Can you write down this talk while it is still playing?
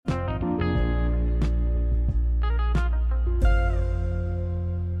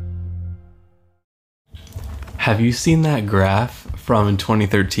Have you seen that graph from in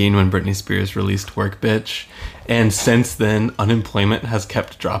 2013 when Britney Spears released Work Bitch? And since then, unemployment has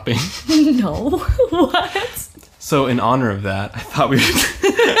kept dropping. No. What? So in honor of that, I thought we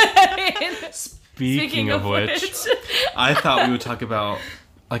would... Speaking of which, I thought we would talk about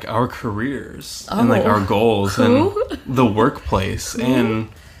like our careers and like our goals and the workplace and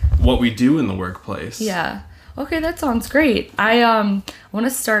what we do in the workplace. Yeah. Okay, that sounds great. I want to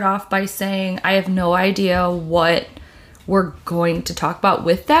start off by saying I have no idea what we're going to talk about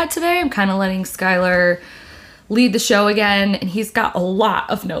with that today. I'm kind of letting Skylar lead the show again, and he's got a lot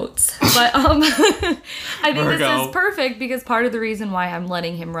of notes. But I think this is perfect because part of the reason why I'm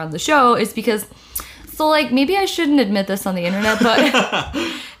letting him run the show is because, so like maybe I shouldn't admit this on the internet, but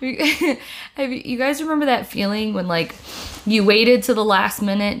you guys remember that feeling when like you waited to the last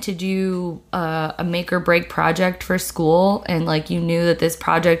minute to do a make or break project for school, and like you knew that this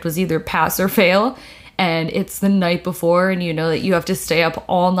project was either pass or fail, and it's the night before and you know that you have to stay up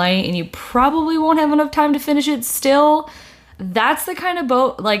all night and you probably won't have enough time to finish it still? That's the kind of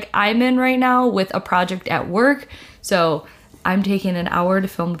boat like I'm in right now with a project at work. So I'm taking an hour to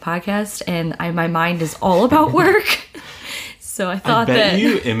film the podcast and my mind is all about work. So I thought that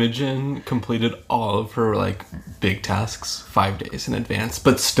you, Imogen, completed all of her like big tasks 5 days in advance,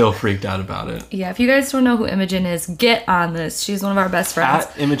 but still freaked out about it. Yeah, if you guys don't know who Imogen is, get on this. She's one of our best friends.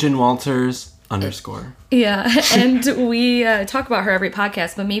 At Imogen Walters _. Yeah, and we talk about her every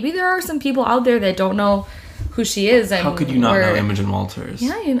podcast, but maybe there are some people out there that don't know who she is. And how could you not know Imogen Walters?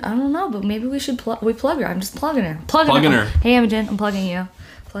 Yeah, I don't know, but maybe we should plug her. I'm just plugging her. Plugging her. Hey, Imogen, I'm plugging you.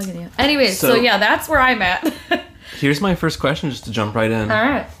 Anyways, so yeah, that's where I'm at. Here's my first question, just to jump right in. All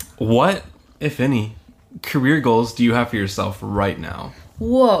right. What, if any, career goals do you have for yourself right now?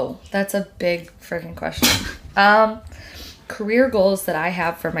 Whoa, that's a big freaking question. Career goals that I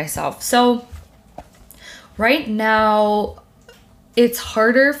have for myself. So right now, it's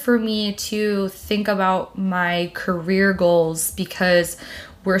harder for me to think about my career goals because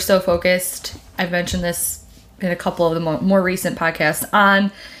we're so focused. I've mentioned this in a couple of the more recent podcasts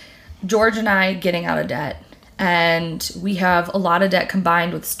on George and I getting out of debt. And we have a lot of debt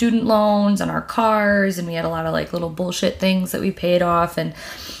combined with student loans on our cars, and we had a lot of like little bullshit things that we paid off. And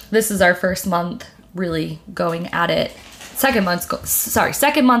this is our first month really going at it. Second month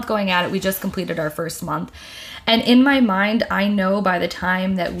going at it. We just completed our first month. And in my mind, I know by the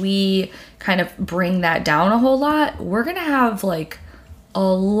time that we kind of bring that down a whole lot, we're going to have like a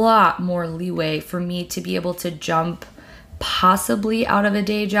lot more leeway for me to be able to jump possibly out of a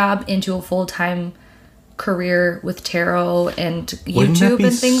day job into a full-time career with tarot and YouTube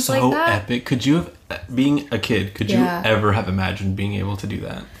and things like that. Wouldn't that be so epic? Could you have, being a kid, could you ever have imagined being able to do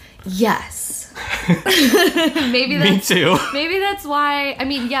that? Yes. Me too. Maybe that's why. I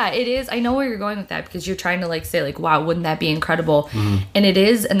mean, yeah, it is. I know where you're going with that because you're trying to like say like, wow, wouldn't that be incredible? Mm-hmm. And it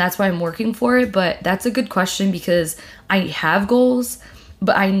is, and that's why I'm working for it. But that's a good question because I have goals,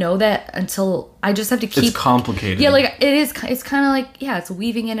 but I know that until I just have to keep. It's complicated. Yeah, like it is. It's kind of like it's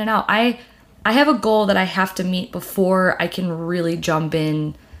weaving in and out. I have a goal that I have to meet before I can really jump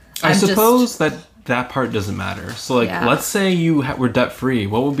in. I suppose that part doesn't matter. So, like, let's say you were debt-free.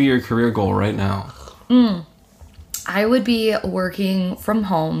 What would be your career goal right now? I would be working from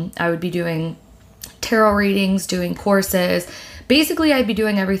home. I would be doing tarot readings, doing courses. Basically, I'd be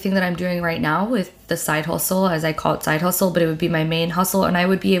doing everything that I'm doing right now with the side hustle, as I call it side hustle, but it would be my main hustle, and I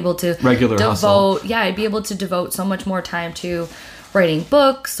would be able to hustle. Yeah, I'd be able to devote so much more time to writing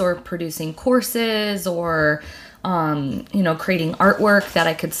books or producing courses or creating artwork that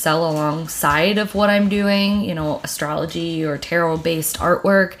I could sell alongside of what I'm doing, astrology or tarot based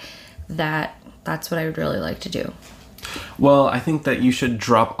artwork. That's what I would really like to do. Well, I think that you should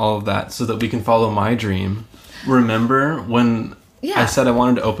drop all of that so that we can follow my dream. Remember when I said I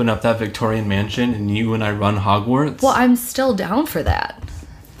wanted to open up that Victorian mansion and you and I run Hogwarts? Well, I'm still down for that.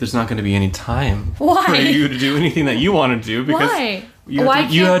 There's not going to be any time for you to do anything that you want to do because Why?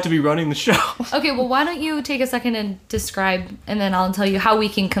 You have to be running the show. Okay, well, why don't you take a second and describe, and then I'll tell you how we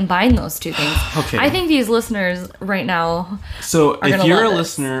can combine those two things. Okay. I think these listeners right now if you're a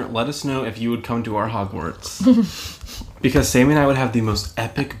listener, let us know if you would come to our Hogwarts. Because Sammy and I would have the most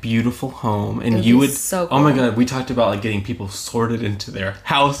epic, beautiful home, and you would. So cool. Oh my god, we talked about like getting people sorted into their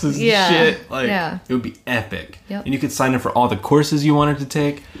houses and shit. Like it would be epic. Yep. And you could sign up for all the courses you wanted to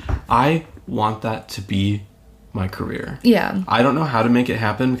take. I want that to be my career. Yeah. I don't know how to make it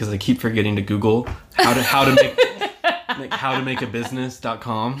happen because I keep forgetting to Google how to make how to make a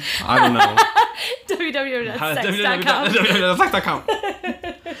business.com. I don't know. www.sex.com.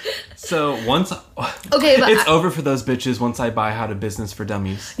 So once it's over for those bitches once I buy How to Business for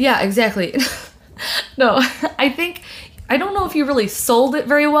Dummies. Yeah, exactly. No, I don't know if you really sold it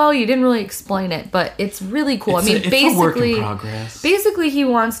very well. You didn't really explain it, but it's really cool. It's a work in progress. Basically, he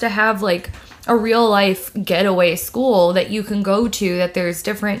wants to have like a real life getaway school that you can go to, that there's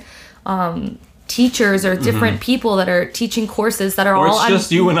different teachers or different people that are teaching courses that are or all it's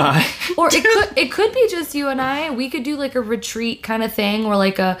just you and I. Or it could be just you and I. We could do like a retreat kind of thing, or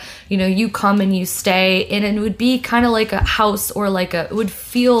like you come and you stay, and it would be kind of like a house, or like it would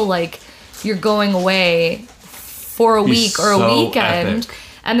feel like you're going away for a week or a weekend. Epic.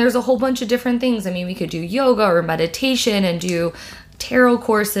 And there's a whole bunch of different things. I mean, we could do yoga or meditation and do tarot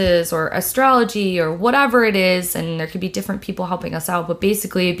courses or astrology or whatever it is, and there could be different people helping us out, but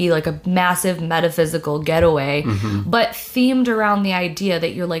basically it'd be like a massive metaphysical getaway, but themed around the idea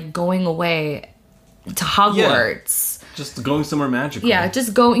that you're like going away to Hogwarts. Yeah, just going somewhere magical. Yeah,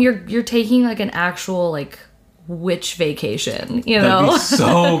 just go. You're taking like an actual like witch vacation, you know? That'd be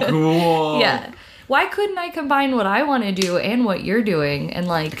so cool. Yeah. Why couldn't I combine what I want to do and what you're doing, and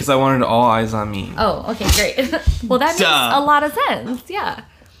like... Because I wanted all eyes on me. Oh, okay, great. Well, that makes a lot of sense, yeah.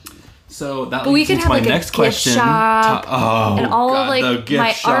 So that leads into my next question. Shop and all God, of like the gift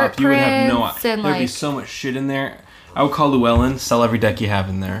my shop. art You would have no prints and There'd like... be so much shit in there. I would call Llewellyn, sell every deck you have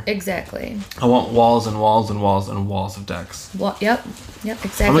in there. Exactly. I want walls and walls and walls and walls of decks. Well, yep,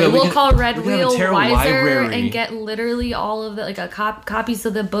 exactly. We'll call Red Wheel Wiser library. and get literally all of the like copies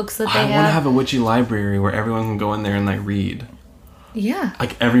of the books that they have. I want to have a witchy library where everyone can go in there and like read. Yeah.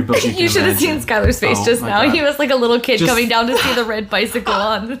 Like every book you can You should have seen Skylar's face just now. God. He was like a little kid coming down to see the red bicycle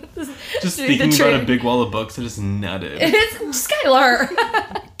on. Just speaking about a big wall of books, I just nutted. It's Skylar.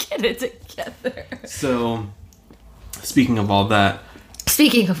 Get it together. So, speaking of all that.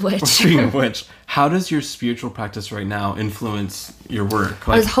 Speaking of which, how does your spiritual practice right now influence your work?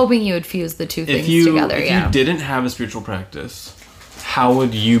 Like, I was hoping you would fuse the two things together. If you didn't have a spiritual practice, how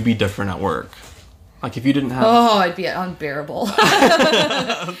would you be different at work? Like if you didn't have... Oh, I'd be unbearable.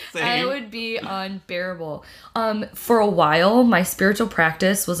 I would be unbearable. For a while, my spiritual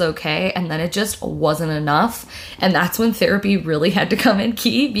practice was okay, and then it just wasn't enough. And that's when therapy really had to come in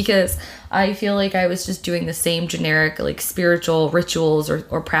key, because I feel like I was just doing the same generic like spiritual rituals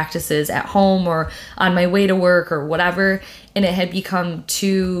or practices at home or on my way to work or whatever, and it had become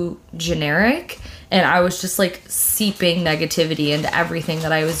too generic. And I was just like seeping negativity into everything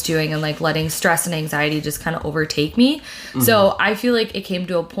that I was doing and like letting stress and anxiety just kind of overtake me. Mm-hmm. So I feel like it came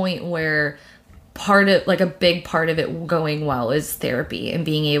to a point where a big part of it going well is therapy and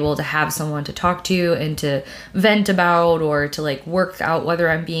being able to have someone to talk to and to vent about, or to like work out whether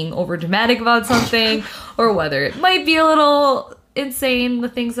I'm being over dramatic about something or whether it might be a little insane, the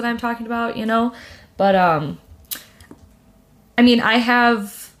things that I'm talking about, you know? But, I mean, I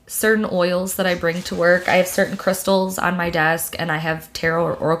have certain oils that I bring to work. I have certain crystals on my desk, and I have tarot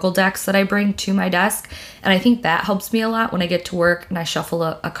or oracle decks that I bring to my desk. And I think that helps me a lot when I get to work and I shuffle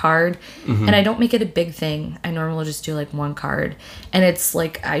a card. Mm-hmm. And I don't make it a big thing. I normally just do like one card. And it's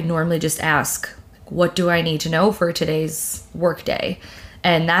like, I normally just ask, what do I need to know for today's work day?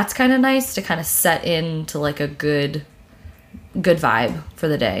 And that's kind of nice to kind of set into like a good vibe for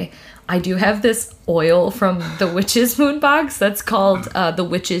the day. I do have this oil from the Witch's Moon box that's called the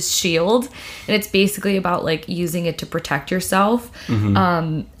Witch's Shield, and it's basically about like using it to protect yourself. Mm-hmm.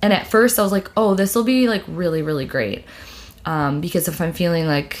 And at first I was like, oh, this will be like really, really great, because if I'm feeling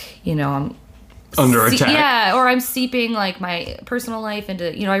like, you know, I'm under attack, or I'm seeping like my personal life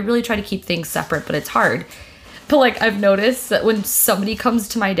into, you know, I really try to keep things separate, but it's hard. But like I've noticed that when somebody comes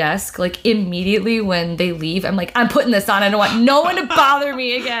to my desk, like immediately when they leave, I'm like, I'm putting this on. I don't want no one to bother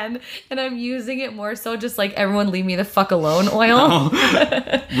me again. And I'm using it more so just like, everyone leave me the fuck alone oil.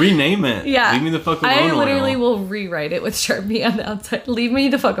 Oh. Rename it. Yeah. Leave me the fuck alone oil. I literally will rewrite it with Sharpie on the outside. Leave me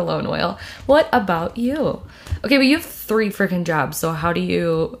the fuck alone oil. What about you? Okay, but you have 3 freaking jobs. So how do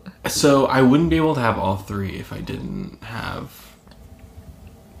you... So I wouldn't be able to have all 3 if I didn't have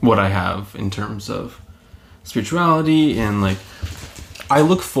what I have in terms of spirituality. And like, I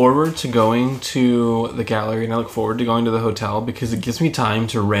look forward to going to the gallery, and I look forward to going to the hotel, because it gives me time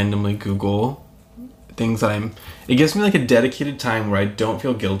to randomly Google things that it gives me like a dedicated time where I don't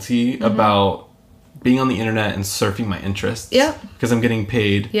feel guilty about being on the internet and surfing my interests. Yep. Because I'm getting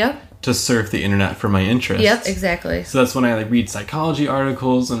paid to surf the internet for my interests. Yep, exactly. So that's when I like read psychology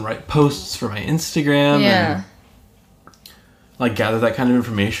articles and write posts for my Instagram. Yeah. And like gather that kind of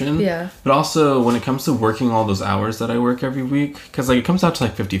information. Yeah. But also when it comes to working all those hours that I work every week, because like it comes out to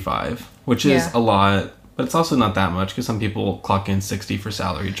like 55, which is a lot, but it's also not that much, because some people clock in 60 for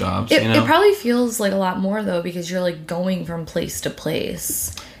salary jobs. It, you know? It probably feels like a lot more though, because you're like going from place to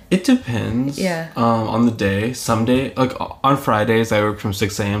place. It depends. On the day. Some day, like on Fridays, I work from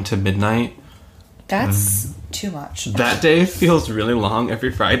 6 a.m. to midnight. That's too much. That day feels really long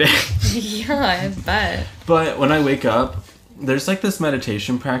every Friday. Yeah, I bet. But when I wake up, there's like this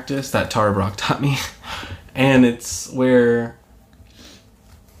meditation practice that Tara Brach taught me. And it's where,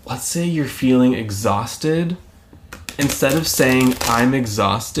 let's say you're feeling exhausted. Instead of saying, I'm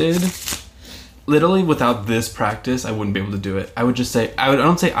exhausted, literally without this practice, I wouldn't be able to do it. I would just say, I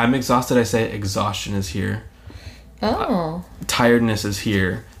don't say I'm exhausted, I say exhaustion is here. Oh. Tiredness is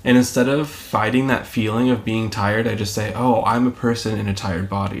here. And instead of fighting that feeling of being tired, I just say, oh, I'm a person in a tired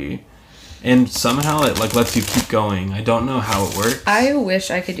body. And somehow it like lets you keep going. I don't know how it works. I wish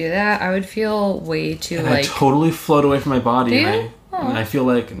I could do that. I would feel way too and I totally float away from my body. Do you? And I feel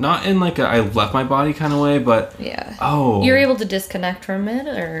like, not in like a I left my body kind of way, but... Yeah. Oh. You're able to disconnect from it,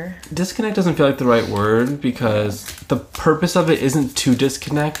 or... Disconnect doesn't feel like the right word, because the purpose of it isn't to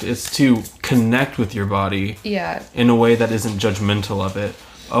disconnect, it's to connect with your body. Yeah. In a way that isn't judgmental of it.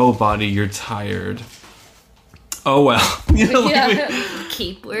 Oh, body, you're tired. Oh, well. You know, yeah.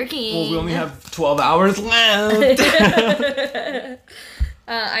 Keep working. Well, we only have 12 hours left.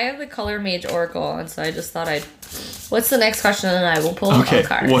 I have the Color Mage Oracle, and so I just thought I'd... What's the next question? And I will pull a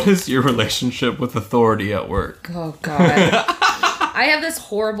card. What is your relationship with authority at work? Oh, God. I have this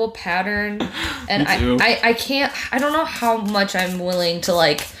horrible pattern, and I can't... I don't know how much I'm willing to,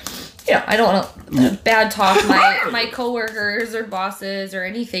 like... Yeah, I don't want to bad talk my coworkers or bosses or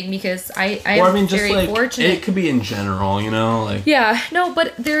anything, because I'm very fortunate. It could be in general, you know, like. Yeah, no,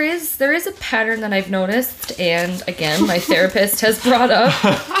 but there is a pattern that I've noticed, and again, my therapist has brought up,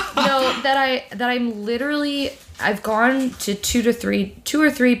 that I'm literally, I've gone to two or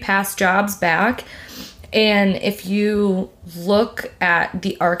three past jobs back, and if you look at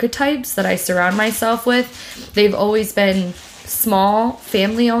the archetypes that I surround myself with, they've always been small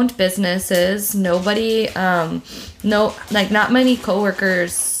family-owned businesses. Nobody, not many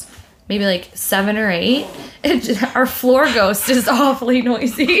coworkers, maybe like 7 or 8. Our floor ghost is awfully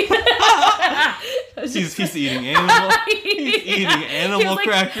noisy. He's eating animal. He's eating animal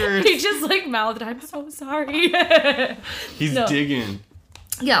crackers. He just like mouthed, "I'm so sorry." He's digging.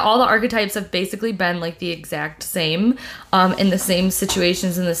 Yeah, all the archetypes have basically been like the exact same, in the same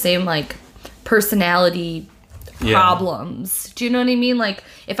situations, in the same like personality problems. Do you know what I mean? Like,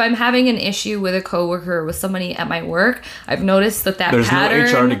 if I'm having an issue with a coworker or with somebody at my work, I've noticed that there's pattern...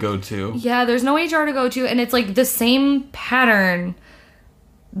 There's no HR to go to. Yeah, there's no HR to go to, and it's like the same pattern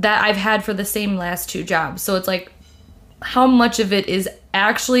that I've had for the same last 2 jobs. So it's like, how much of it is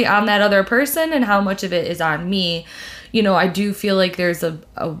actually on that other person and how much of it is on me? You know, I do feel like there's a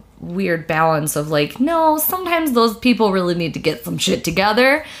weird balance of like, no, sometimes those people really need to get some shit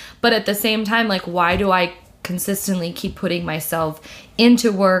together. But at the same time, like, why do I consistently keep putting myself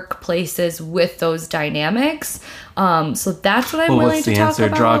into workplaces with those dynamics? So that's what I'm willing to talk about. What's the answer?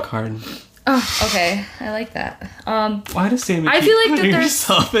 Draw a card. Oh, okay. I like that. Why does Sammy I feel like that there's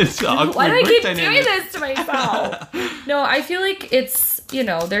yourself into awkward why do I keep dynamics? doing this to myself? No, I feel like it's, you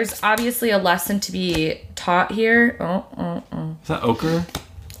know, there's obviously a lesson to be taught here. Is that ochre?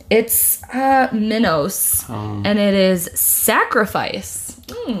 It's Minos, and it is sacrifice.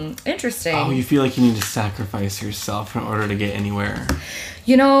 Interesting. Oh, you feel like you need to sacrifice yourself in order to get anywhere.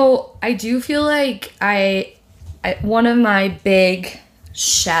 You know, I do feel like I one of my big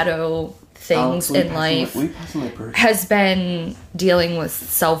shadow things in life has been dealing with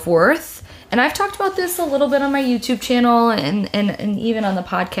self-worth. And I've talked about this a little bit on my YouTube channel and even on the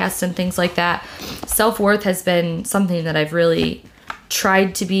podcast and things like that. Self-worth has been something that I've really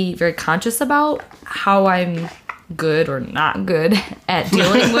tried to be very conscious about, how I'm good or not good at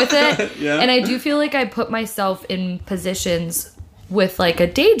dealing with it. Yeah. And I do feel like I put myself in positions with like a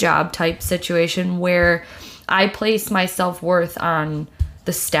day job type situation where I place my self-worth on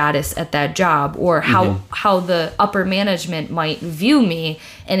the status at that job, or how the upper management might view me,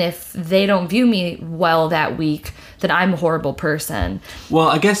 and if they don't view me well that week, then I'm a horrible person. Well,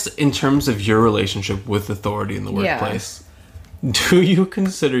 I guess in terms of your relationship with authority in the workplace, do you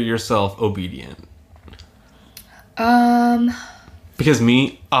consider yourself obedient? Because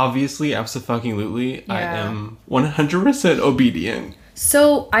me, obviously, abso-fucking-lutely, I am 100% obedient.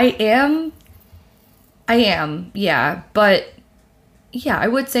 So I am, yeah, but yeah, I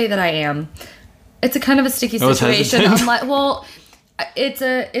would say that I am. It's a kind of a sticky situation. Well,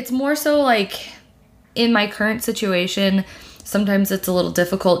 it's more so like in my current situation, sometimes it's a little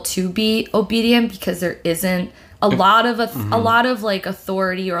difficult to be obedient because there isn't a lot of like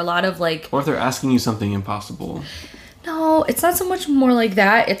authority, or a lot of like, or if they're asking you something impossible. No, it's not so much more like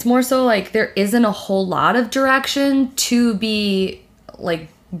that. It's more so like there isn't a whole lot of direction to be like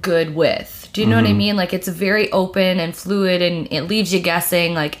good with. Do you know what I mean? Like, it's very open and fluid, and it leaves you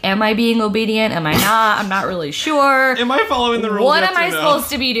guessing, like, am I being obedient? Am I not? I'm not really sure. Am I following the rules? What am I supposed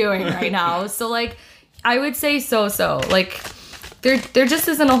to be doing right now? So, like, I would say so. Like, there just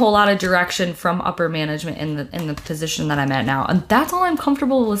isn't a whole lot of direction from upper management in the position that I'm at now, and that's all I'm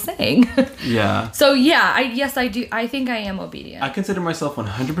comfortable with saying. Yeah. So yeah, I do. I think I am obedient. I consider myself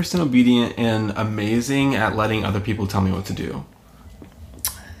 100% obedient and amazing at letting other people tell me what to do.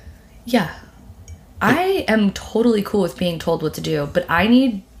 Yeah, I am totally cool with being told what to do, but I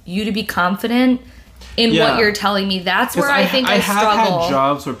need you to be confident in what you're telling me. That's where I think I struggle. I have had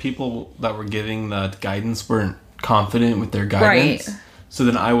jobs where people that were giving the guidance weren't confident with their guidance, right. So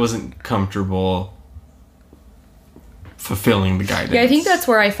then I wasn't comfortable fulfilling the guidance. Yeah, I think that's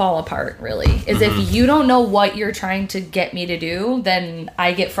where I fall apart, really, is if you don't know what you're trying to get me to do, then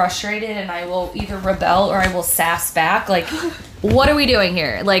I get frustrated and I will either rebel or I will sass back, like, what are we doing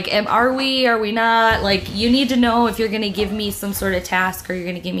here? Like, are we not? Like, you need to know if you're going to give me some sort of task or you're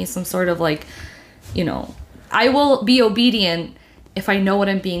going to give me some sort of, like, you know, I will be obedient if I know what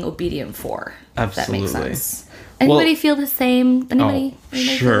I'm being obedient for. Absolutely. If that makes sense. Anybody feel the same? Anybody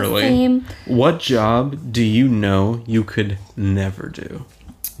surely. Feel the same? What job do you know you could never do?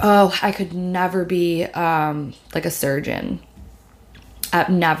 Oh, I could never be like a surgeon.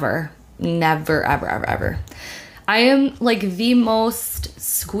 Never, ever. I am like the most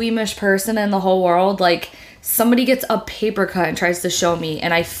squeamish person in the whole world. Like, somebody gets a paper cut and tries to show me,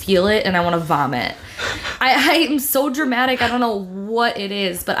 and I feel it and I want to vomit. I am so dramatic. I don't know what it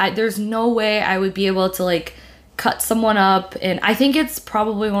is, but there's no way I would be able to, like, cut someone up. And I think it's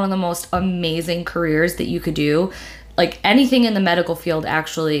probably one of the most amazing careers that you could do. Like, anything in the medical field,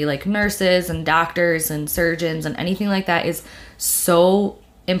 actually, like nurses and doctors and surgeons and anything like that is so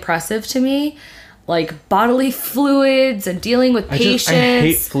impressive to me. Like, bodily fluids and dealing with patients. I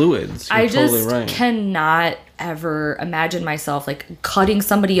hate fluids. You're totally right. Cannot ever imagine myself, like, cutting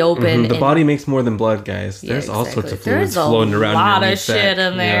somebody open. The body makes more than blood, guys. There's all sorts of fluids floating around. There's a lot of shit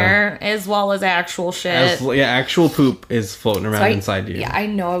in there, as well as actual shit. Actual poop is floating around inside you. Yeah, I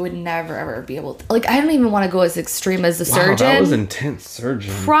know I would never, ever be able to. Like, I don't even want to go as extreme as a surgeon. That was intense,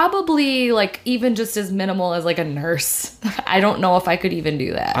 surgeon. Probably, like, even just as minimal as, like, a nurse. I don't know if I could even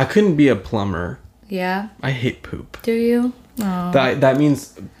do that. I couldn't be a plumber. Yeah? I hate poop. Do you? Oh. That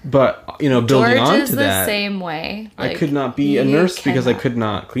means, but, you know, building George on is to the that. Same way. Like, I could not be a nurse because I could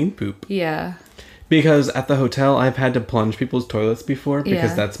not clean poop. Yeah. Because at the hotel, I've had to plunge people's toilets before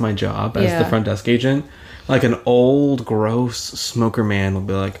because that's my job as the front desk agent. Like, an old, gross smoker man will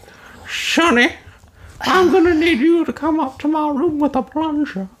be like, Sonny, I'm going to need you to come up to my room with a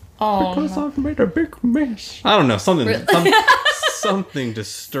plunger. Oh, because I've made a big mess. I don't know, something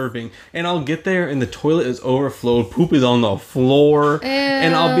disturbing. And I'll get there and the toilet is overflowed, poop is on the floor. Ew.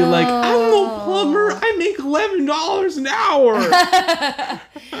 And I'll be like, I'm no plumber, I make $11 an hour.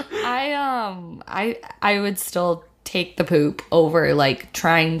 I would still take the poop over, like,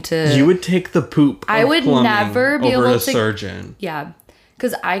 trying to. You would take the poop. I would never be over able a surgeon. Yeah.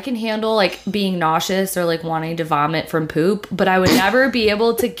 Because I can handle, like, being nauseous or, like, wanting to vomit from poop, but I would never be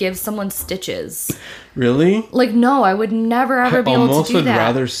able to give someone stitches. Really? Like, no, I would never, ever be able to do that. I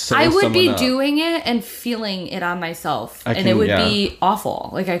almost would rather sew I would be up. doing it and feeling it on myself, and it would be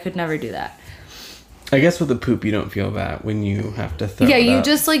awful. Like, I could never do that. I guess with the poop, you don't feel that when you have to throw it you up.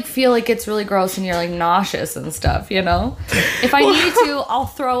 just, like, feel like it's really gross and you're, like, nauseous and stuff, you know? If I need to, I'll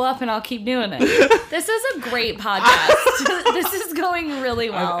throw up and I'll keep doing it. This is a great podcast. This is going really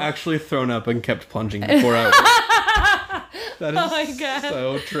well. I've actually thrown up and kept plunging before I That is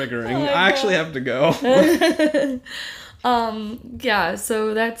so triggering. I actually have to go. Yeah,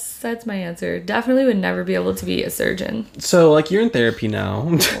 so that's my answer. Definitely would never be able to be a surgeon. So, like, you're in therapy now.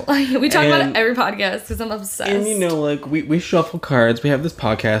 We talk about it every podcast because I'm obsessed. And, you know, like, we shuffle cards. We have this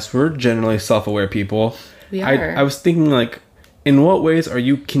podcast. We're generally self-aware people. We are. I was thinking, like, in what ways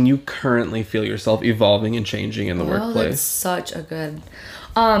can you currently feel yourself evolving and changing in the workplace? That's such a good...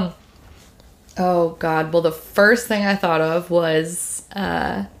 oh, God. Well, the first thing I thought of was...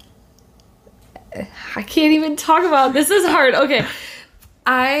 I can't even talk about this. Is hard. Okay.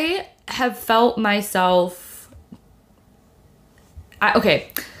 I have felt myself... okay.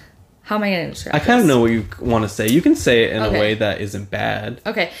 How am I going to describe this? I kind of know what you want to say. You can say it in a way that isn't bad.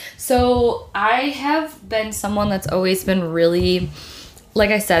 Okay. So I have been someone that's always been really...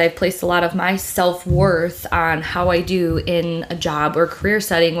 Like I said, I've placed a lot of my self-worth on how I do in a job or career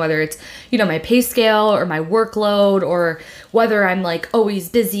setting, whether it's, you know, my pay scale or my workload or whether I'm, like, always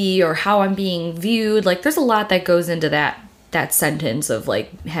busy or how I'm being viewed. Like, there's a lot that goes into that sentence of,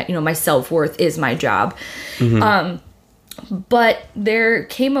 like, you know, my self-worth is my job. Mm-hmm. But there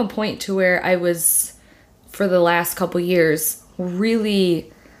came a point to where I was, for the last couple years,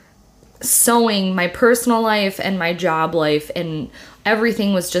 really sewing my personal life and my job life, and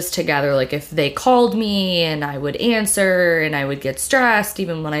everything was just together. Like if they called me and I would answer, and I would get stressed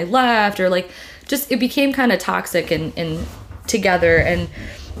even when I left, or like just it became kind of toxic and together. And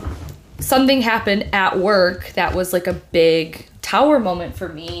something happened at work that was like a big tower moment for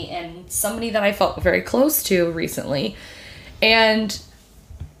me and somebody that I felt very close to recently. And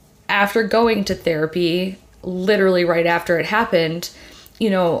after going to therapy, literally right after it happened, you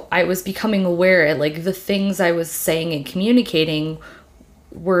know, I was becoming aware like the things I was saying and communicating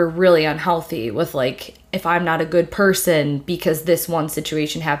were really unhealthy, with like, if I'm not a good person because this one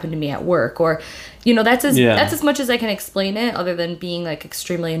situation happened to me at work, or, you know, that's as much as I can explain it, other than being like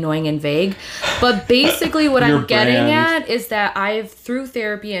extremely annoying and vague. But basically what I'm getting at is that I've, through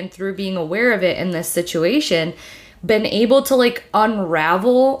therapy and through being aware of it in this situation, been able to like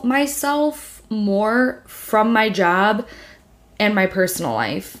unravel myself more from my job and my personal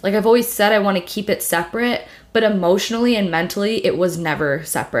life. Like I've always said I want to keep it separate, but emotionally and mentally it was never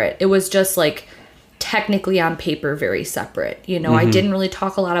separate. It was just like technically on paper very separate. You know, I didn't really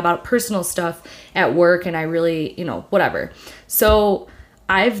talk a lot about personal stuff at work, and I really, you know, whatever. So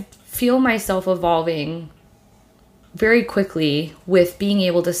I feel myself evolving very quickly with being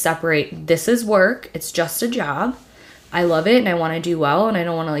able to separate, this is work, it's just a job. I love it and I want to do well, and I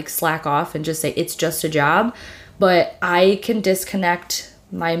don't want to like slack off and just say it's just a job. But I can disconnect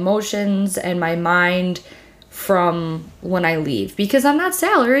my emotions and my mind from when I leave, because I'm not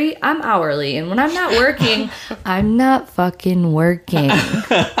salary, I'm hourly. And when I'm not working, I'm not fucking working.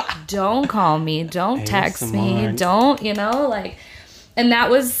 Don't call me, don't text me, don't, you know, like, and that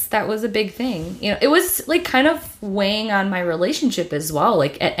was a big thing. You know, it was like kind of weighing on my relationship as well.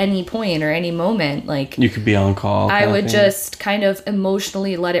 Like at any point or any moment, like you could be on call. I would just kind of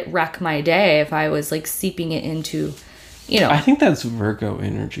emotionally let it wreck my day if I was like seeping it into, you know. I think that's Virgo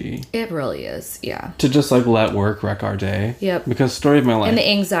energy. It really is, yeah. To just like let work wreck our day. Yep. Because story of my life. And the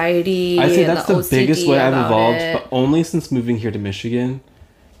anxiety. I say that's the biggest way I've evolved, it. but only since moving here to Michigan.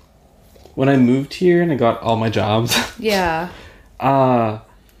 When I moved here and I got all my jobs. Yeah.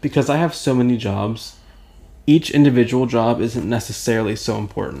 Because I have so many jobs, each individual job isn't necessarily so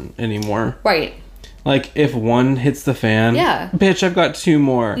important anymore. Right. Like, if one hits the fan, yeah, bitch, I've got two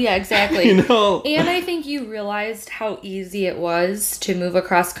more. Yeah, exactly. You know? And I think you realized how easy it was to move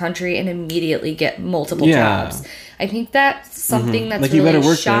across country and immediately get multiple jobs. I think that's something that's like, really you better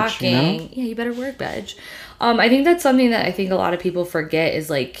work, shocking. Bitch, you know? Yeah, you better work, bitch. I think that's something that I think a lot of people forget is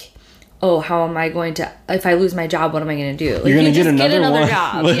like, oh, how am I going to, if I lose my job, what am I going to do? Like, you're going to get another one.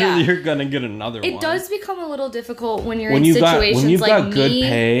 Job. Yeah. You're going to get another one. It does become a little difficult when you're in situations when you've like got good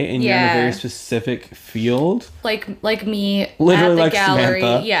pay and you're in a very specific field. Like me literally at the like gallery.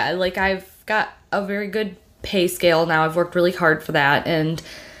 Samantha. Yeah, like I've got a very good pay scale now. I've worked really hard for that. And,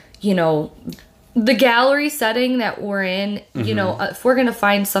 you know, the gallery setting that we're in, you know, if we're going to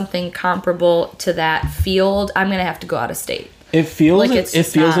find something comparable to that field, I'm going to have to go out of state. It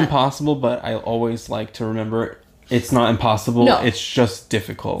feels impossible, but I always like to remember it's not impossible. No, it's just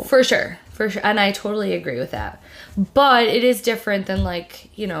difficult. For sure. And I totally agree with that. But it is different than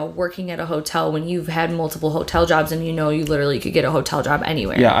like, you know, working at a hotel when you've had multiple hotel jobs and you know you literally could get a hotel job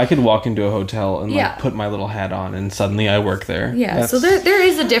anywhere. Yeah, I could walk into a hotel and like put my little hat on and suddenly I work there. Yeah, so there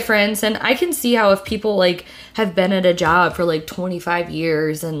is a difference, and I can see how if people like have been at a job for like 25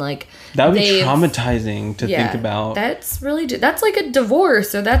 years and like that would be traumatizing to think about. That's really that's like a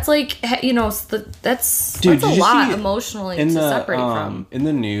divorce, or that's like, you know, that's a lot emotionally to separate from. In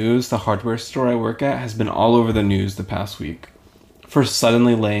the news, the hardware store I work at has been all over the news the past week for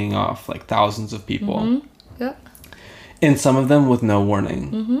suddenly laying off like thousands of people. Yeah. And some of them with no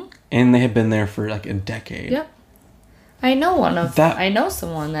warning. And they have been there for like a decade. Yep. I know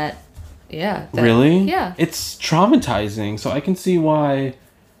someone that really? Yeah. It's traumatizing. So I can see why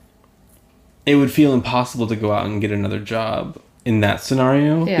it would feel impossible to go out and get another job in that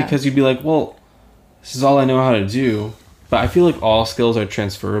scenario. Yeah. Because you'd be like, well, this is all I know how to do. But I feel like all skills are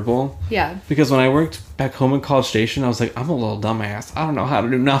transferable. Yeah. Because when I worked back home in College Station, I was like, I'm a little dumbass. I don't know how to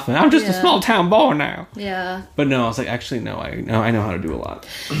do nothing. I'm just a small town boy now. Yeah. But no, I was like, actually, no, I know how to do a lot.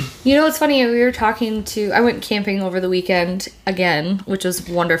 You know, it's funny. We were I went camping over the weekend again, which was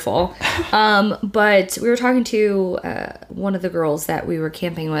wonderful. But we were talking to one of the girls that we were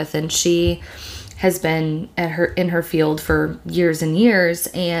camping with, and she has been in her field for years and years,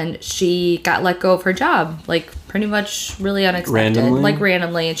 and she got let go of her job, like pretty much really unexpected,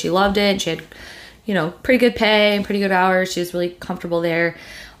 randomly, and she loved it, and she had, you know, pretty good pay and pretty good hours. She was really comfortable there.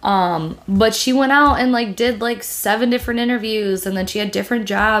 But she went out and like did like 7 different interviews, and then she had different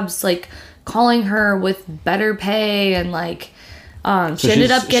jobs like calling her with better pay, and like she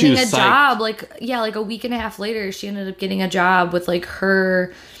ended up getting a job like a week and a half later. She ended up getting a job with like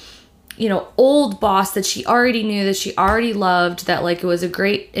her, you know, old boss that she already knew, that she already loved, that like it was a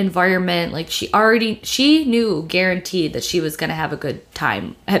great environment. Like she knew guaranteed that she was going to have a good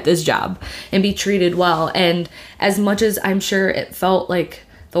time at this job and be treated well. And as much as I'm sure it felt like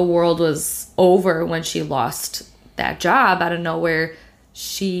the world was over when she lost that job out of nowhere,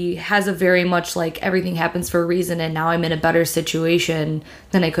 she has a very much like everything happens for a reason, and now I'm in a better situation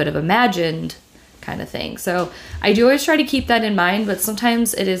than I could have imagined kind of thing. So I do always try to keep that in mind, but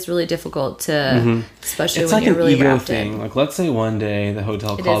sometimes it is really difficult to, especially it's when like you're really wrapped in. Like, let's say one day the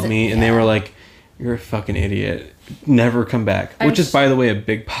hotel called me and they were like, "You're a fucking idiot. Never come back." Which is, by the way, a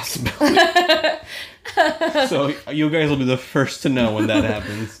big possibility. So you guys will be the first to know when that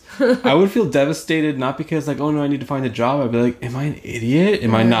happens. I would feel devastated, not because like, oh no, I need to find a job. I'd be like, am I an idiot?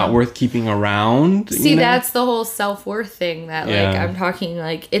 Am I not worth keeping around? See, that's the whole self-worth thing that like I'm talking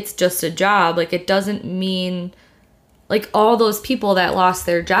like it's just a job. Like it doesn't mean like all those people that lost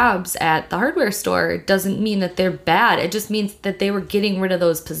their jobs at the hardware store, it doesn't mean that they're bad. It just means that they were getting rid of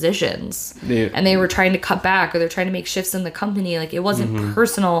those positions and they were trying to cut back, or they're trying to make shifts in the company. Like it wasn't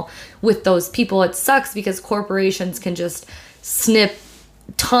personal with those people. It sucks because corporations can just snip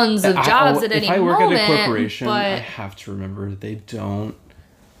tons of jobs at any moment. If I work at a corporation, I have to remember they don't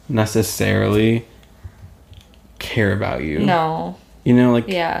necessarily care about you. No. You know, like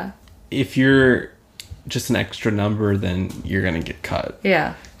if you're just an extra number, then you're gonna get cut.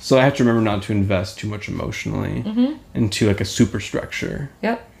 Yeah. So I have to remember not to invest too much emotionally into like a superstructure.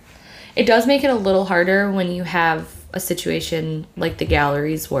 Yep. It does make it a little harder when you have a situation like the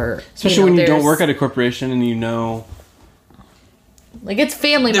galleries where, especially when you don't work at a corporation and you know, like it's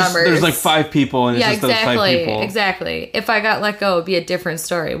family members. There's like 5 people and it's just those 5 people. Exactly. If I got let go, it'd be a different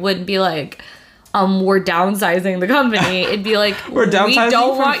story. It wouldn't be like, we're downsizing the company. It'd be like, we're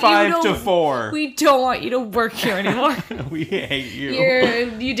downsizing from 5 to 4. We don't want you to work here anymore. We hate you.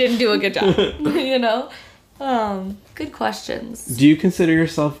 You didn't do a good job. You know? Good questions. Do you consider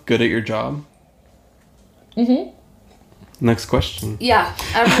yourself good at your job? Next question. Yeah.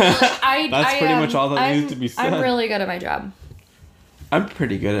 That's pretty much all that needs to be said. I'm really good at my job. I'm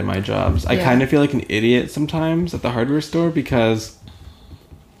pretty good at my jobs. I kind of feel like an idiot sometimes at the hardware store because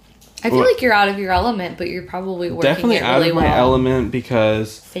I feel like you're out of your element, but you're probably working definitely it really out of my element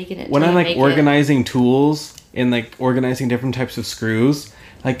because faking it when I'm like organizing tools and like organizing different types of screws,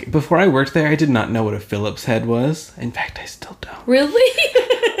 like before I worked there, I did not know what a Phillips head was. In fact, I still don't. Really?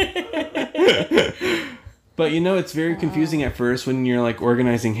 But you know, it's very confusing at first when you're like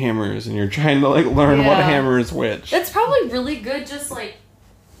organizing hammers and you're trying to like learn what hammer is which. That's probably really good, just like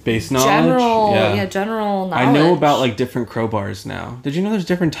base knowledge. General knowledge. I know about like different crowbars now. Did you know there's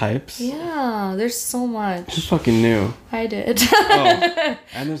different types? Yeah, there's so much. I just fucking knew. I did.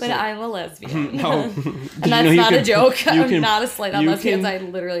 But I'm a lesbian. No. And that's not a joke. I'm not a slight on lesbians. I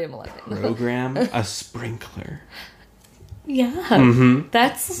literally am a lesbian. Program a sprinkler. Yeah.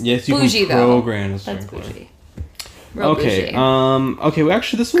 That's bougie, though. Program a sprinkler. That's bougie. Okay. Bougie. Okay. Well,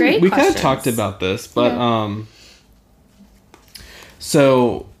 actually, this one we kind of talked about this, but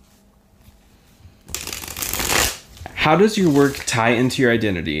so how does your work tie into your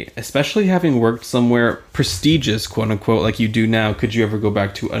identity, especially having worked somewhere prestigious, quote unquote, like you do now? Could you ever go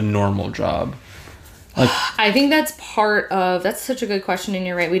back to a normal job? Like, I think that's such a good question, and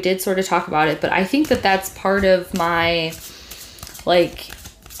you're right. We did sort of talk about it, but I think that's part of my, like,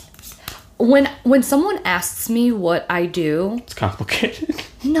 when someone asks me what I do, it's complicated.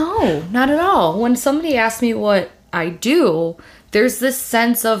 No, not at all. When somebody asks me what I do, there's this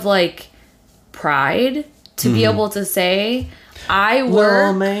sense of like pride to be able to say, I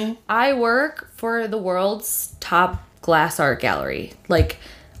work for the world's top glass art gallery. Like,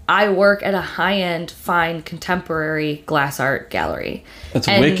 I work at a high-end, fine, contemporary glass art gallery. That's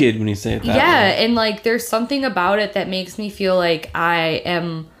wicked when you say it that way. And like there's something about it that makes me feel like I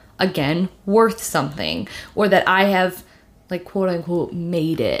am, again, worth something, or that I have, like, quote unquote,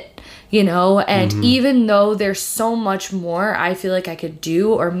 made it, you know? And even though there's so much more I feel like I could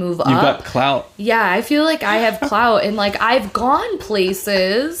do or move up. You've got clout. Yeah, I feel like I have clout, and like I've gone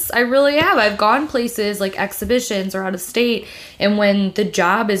places. I really have. I've gone places like exhibitions or out of state, and when the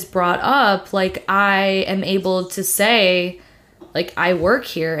job is brought up, like I am able to say, like, I work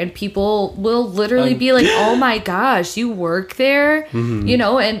here, and people will literally be like, oh my gosh, you work there? You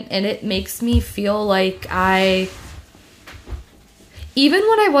know, and it makes me feel like even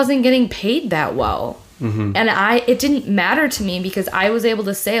when I wasn't getting paid that well, And it didn't matter to me because I was able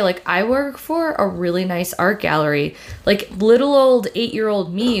to say, like, I work for a really nice art gallery. Like, little old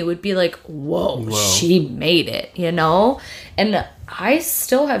 8-year-old me would be like, whoa, she made it, you know? And I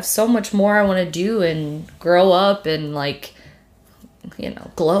still have so much more I want to do and grow up and, like, you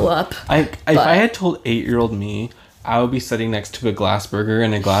know, glow up. If I had told 8-year-old me I would be sitting next to a glass burger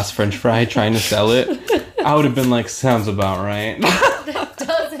and a glass french fry trying to sell it, I would have been like, sounds about right. That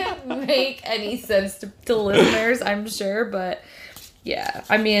doesn't make any sense to listeners, I'm sure, but yeah,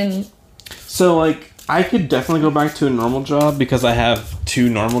 I mean... So, like, I could definitely go back to a normal job because I have 2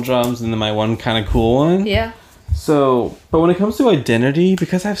 normal jobs and then my one kind of cool one. Yeah. So, but when it comes to identity,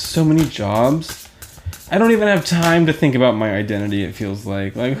 because I have so many jobs, I don't even have time to think about my identity, it feels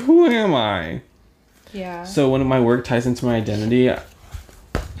like. Like, who am I? Yeah. So when my work ties into my identity,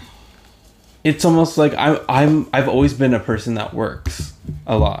 it's almost like I've always been a person that works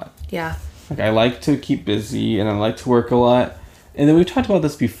a lot. Yeah. Like, I like to keep busy and I like to work a lot. And then we talked about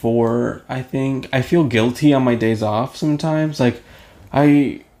this before, I think. I feel guilty on my days off sometimes. Like,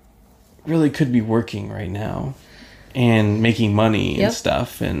 I really could be working right now and making money and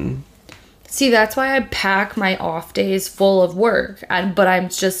stuff. And see, that's why I pack my off days full of work. But I'm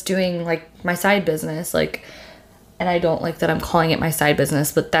just doing, like, my side business. Like, and I don't like that I'm calling it my side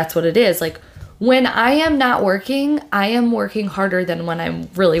business, but that's what it is. Like, when I am not working, I am working harder than when I'm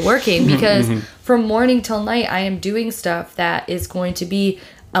really working because from morning till night, I am doing stuff that is going to be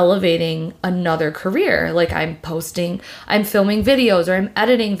elevating another career. Like, I'm filming videos, or I'm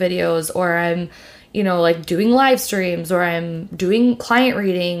editing videos, or I'm, you know, like, doing live streams, or I'm doing client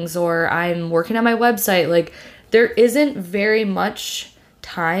readings, or I'm working on my website. Like, there isn't very much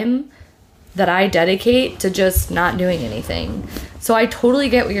time that I dedicate to just not doing anything. So I totally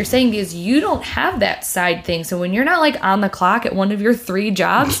get what you're saying because you don't have that side thing. So when you're not, like, on the clock at one of your 3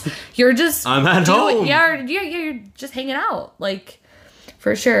 jobs, you're just... I'm at home. Yeah, you're just hanging out. Like,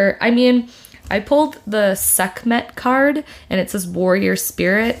 for sure. I mean, I pulled the Sekhmet card, and it says Warrior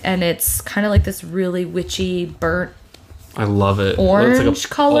Spirit, and it's kind of like this really witchy, burnt... I love it. Orange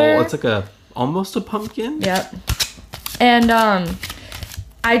color. Oh, it's like almost a pumpkin. Yep. And,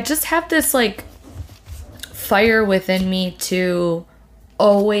 I just have this, like, fire within me to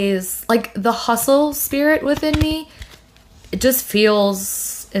always, like, the hustle spirit within me, it just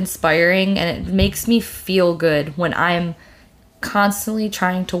feels inspiring, and it makes me feel good when I'm constantly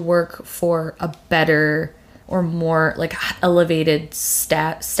trying to work for a better or more, like, elevated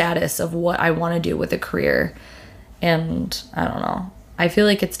status of what I want to do with a career. And I don't know. I feel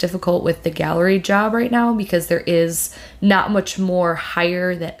like it's difficult with the gallery job right now because there is not much more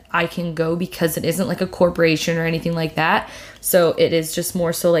higher that I can go because it isn't like a corporation or anything like that. So it is just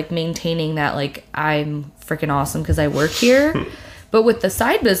more so like maintaining that, like, I'm freaking awesome because I work here. But with the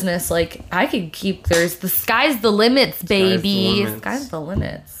side business, like, I could keep, the sky's the limits, baby. Sky's the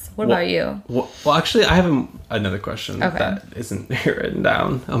limits. What about you? Well, actually, I have another question that isn't written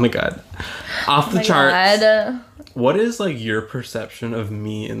down. Oh my god. Off the charts. What is, like, your perception of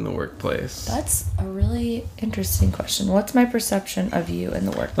me in the workplace? That's a really interesting question. What's my perception of you in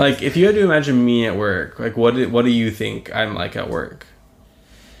the workplace? Like, if you had to imagine me at work, like, what do you think I'm like at work?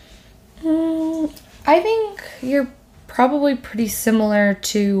 I think you're probably pretty similar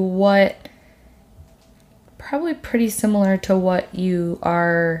to what you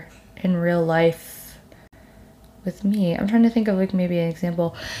are in real life with me. I'm trying to think of, like, maybe an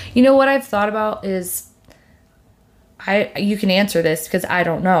example. You know what I've thought about is, you can answer this because I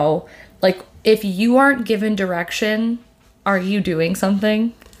don't know. Like, if you aren't given direction, are you doing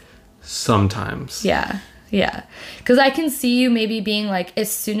something? Sometimes. Yeah. Because I can see you maybe being like,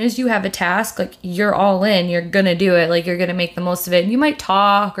 as soon as you have a task, like, you're all in, you're going to do it. Like, you're going to make the most of it. And you might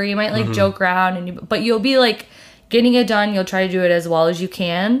talk or you might, like, joke around, but you'll be, like, getting it done. You'll try to do it as well as you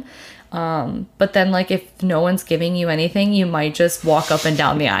can. But then, like, if no one's giving you anything, you might just walk up and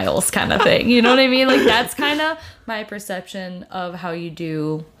down the aisles kind of thing. You know what I mean? Like, that's kind of my perception of how you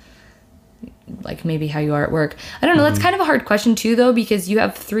do, like, maybe how you are at work. I don't know. That's kind of a hard question too, though, because you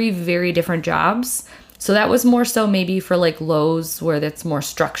have 3 very different jobs. So that was more so maybe for, like, Lowe's, where that's more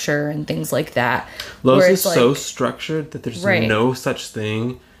structure and things like that. Lowe's is, like, so structured that there's no such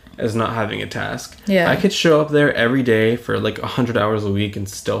thing as not having a task. Yeah. I could show up there every day for, like, 100 hours a week and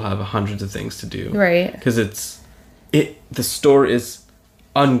still have hundreds of things to do. Right. Because the store is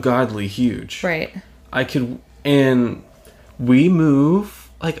ungodly huge. Right. And we move,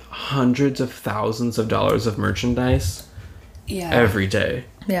 like, hundreds of thousands of dollars of merchandise every day.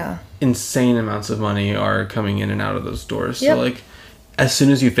 Yeah. Insane amounts of money are coming in and out of those doors. Yep. So, like, as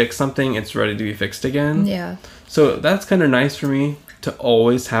soon as you fix something, it's ready to be fixed again. Yeah. So that's kind of nice for me to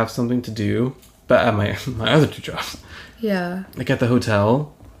always have something to do. But at my other 2 jobs, like at the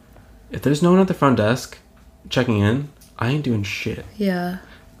hotel, if there's no one at the front desk checking in, I ain't doing shit. Yeah.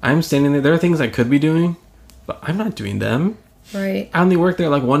 I'm standing there. There are things I could be doing, but I'm not doing them. Right. I only work there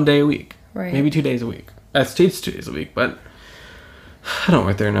like 1 day a week. Right. Maybe 2 days a week. It's 2 days a week, but I don't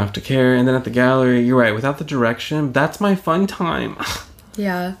work there enough to care. And then at the gallery, you're right. Without the direction, that's my fun time.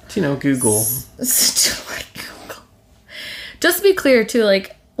 Yeah. Google. Just to be clear too,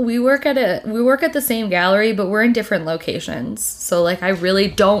 like we work at the same gallery, but we're in different locations. So like I really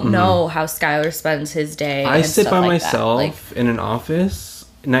don't know how Skylar spends his day. I sit by myself in an office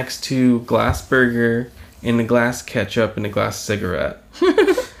next to glass burger and a glass ketchup and a glass cigarette.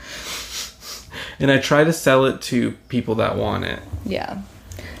 And I try to sell it to people that want it. Yeah.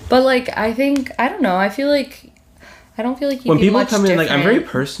 But like I don't know, I don't feel like when people come in, like I'm very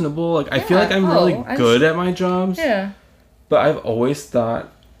personable. Like I feel like I'm really good at my jobs. Yeah. But I've always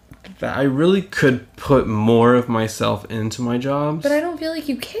thought that I really could put more of myself into my jobs. But I don't feel like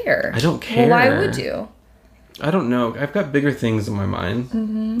you care. I don't care. Well, why would you? I don't know. I've got bigger things in my mind.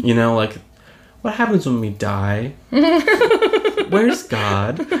 Mm-hmm. You know, like, what happens when we die? Where's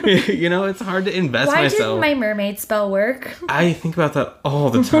God? You know, it's hard to invest myself. Why didn't my mermaid spell work? I think about that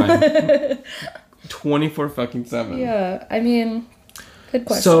all the time. 24 fucking 7. Yeah, I mean, good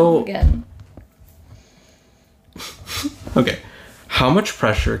question again. Okay. How much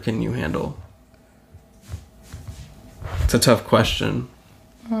pressure can you handle? It's a tough question.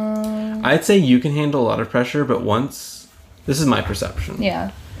 I'd say you can handle a lot of pressure, but this is my perception.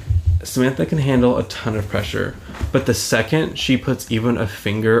 Yeah. Samantha can handle a ton of pressure, but the second she puts even a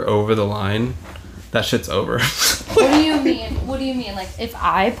finger over the line, that shit's over. What do you mean? What do you mean? Like, if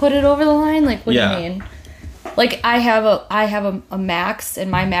I put it over the line? Like, what do you mean? Like, I have a max,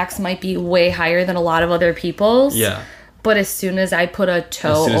 and my max might be way higher than a lot of other people's. Yeah. But as soon as I put a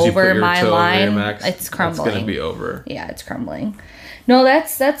toe over my line, it's crumbling. It's gonna be over. Yeah, it's crumbling. No,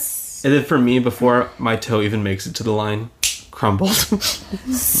 that's... And then for me, before my toe even makes it to the line, crumbled.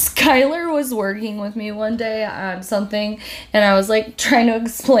 Skylar was working with me one day on something, and I was like trying to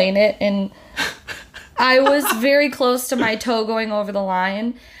explain it, and I was very close to my toe going over the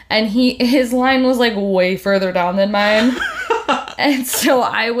line, and his line was like way further down than mine. And so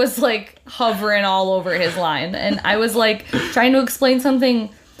I was like hovering all over his line, and I was like trying to explain something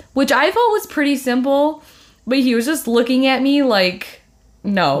which I thought was pretty simple, but he was just looking at me like,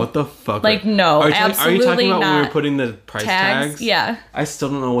 no. What the fuck? Like, no, absolutely Are you talking about not. when we were putting the price tags? Yeah. I still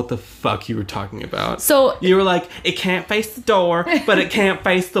don't know what the fuck you were talking about. So you were like, it can't face the door, but it can't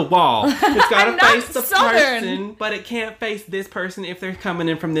face the wall. It's gotta face the person, but it can't face this person if they're coming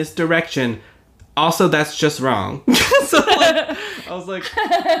in from this direction. Also, that's just wrong. So like, I was like,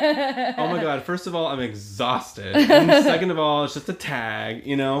 oh my god, first of all, I'm exhausted. And second of all, it's just a tag,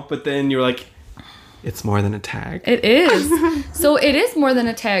 you know? But then you're like, it's more than a tag. It is. So it is more than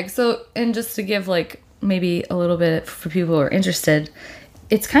a tag. So, and just to give like maybe a little bit for people who are interested,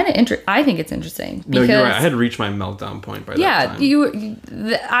 it's kind of I think it's interesting. No, you're right. I had reached my meltdown point by that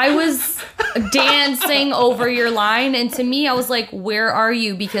time. I was dancing over your line, and to me, I was like, "Where are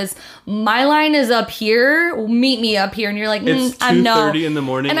you?" Because my line is up here. Meet me up here, and you're like, "It's 2:30 in the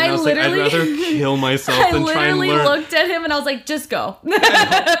morning," and I was like, "I'd rather kill myself than try and learn." I literally looked at him, and I was like, "Just go."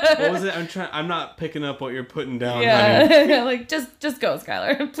 What was it? I'm not picking up what you're putting down. Yeah, like just go,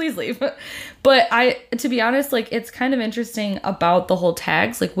 Skylar. Please leave. But to be honest, like it's kind of interesting about the whole tags.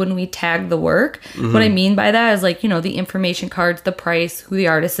 Like when we tag the work, what I mean by that is like, you know, the information cards, the price, who the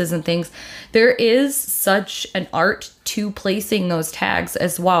artist is and things. There is such an art to placing those tags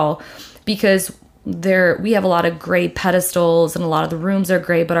as well, because we have a lot of gray pedestals and a lot of the rooms are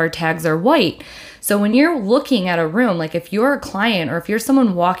gray, but our tags are white. So when you're looking at a room, like if you're a client or if you're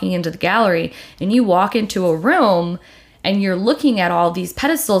someone walking into the gallery and you walk into a room and you're looking at all these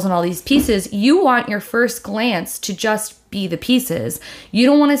pedestals and all these pieces, you want your first glance to just be the pieces. You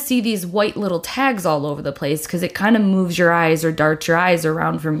don't want to see these white little tags all over the place because it kind of moves your eyes or darts your eyes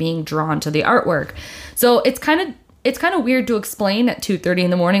around from being drawn to the artwork. So it's kind of weird to explain at 2:30 in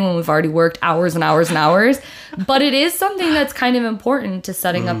the morning when we've already worked hours and hours and hours, but it is something that's kind of important to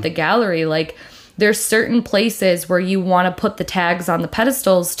setting up the gallery. Like there's certain places where you want to put the tags on the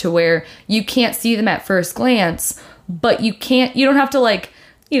pedestals to where you can't see them at first glance, but you don't have to like,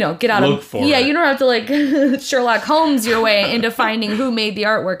 you know, get out Look for it. You don't have to like Sherlock Holmes your way into finding who made the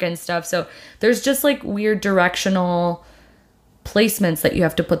artwork and stuff. So there's just like weird directional placements that you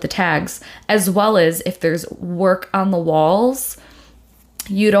have to put the tags, as well as if there's work on the walls,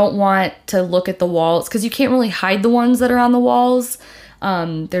 you don't want to look at the walls because you can't really hide the ones that are on the walls.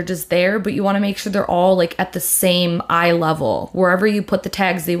 They're just there, but you want to make sure they're all like at the same eye level. Wherever you put the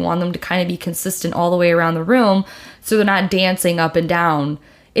tags, they want them to kind of be consistent all the way around the room, so they're not dancing up and down.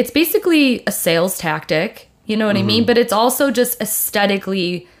 It's basically a sales tactic, you know what I mean? But it's also just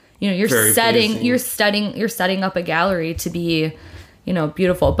aesthetically, you know, you're setting up a gallery to be, you know,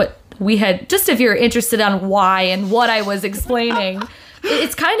 beautiful. But we had, just if you're interested on why and what I was explaining,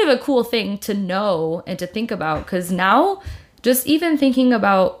 it's kind of a cool thing to know and to think about, because now, just even thinking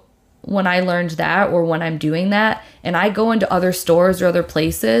about when I learned that, or when I'm doing that and I go into other stores or other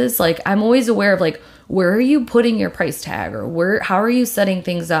places, like I'm always aware of like, where are you putting your price tag, or how are you setting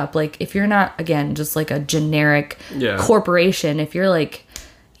things up? Like if you're not, again, just like a generic corporation, if you're like,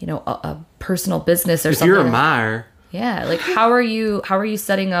 you know, a personal business or something. If you're a Meijer. Yeah. Like how are you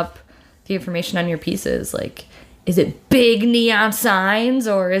setting up the information on your pieces? Like, is it big neon signs,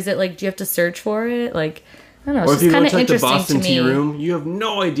 or is it like, do you have to search for it? Like, I don't know. It's just kind of interesting to me. Or if you go to the Boston Tea Room, you have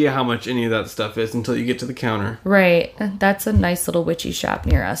no idea how much any of that stuff is until you get to the counter. Right. That's a nice little witchy shop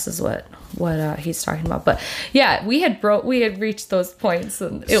near us, is what he's talking about. But yeah, we had reached those points,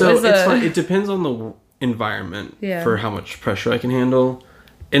 and it depends on the environment for how much pressure I can handle.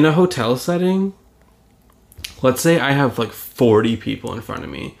 In a hotel setting, let's say I have like 40 people in front of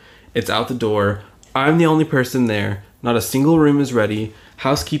me. It's out the door. I'm the only person there. Not a single room is ready.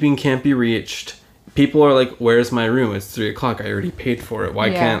 Housekeeping can't be reached. People are like, where's my room? It's 3:00. I already paid for it. Why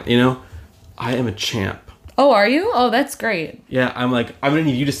can't, you know? I am a champ. Oh, are you? Oh, that's great. Yeah, I'm like, I'm going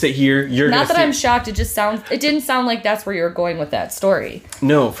to need you to sit here. Not that I'm shocked. It didn't sound like that's where you were going with that story.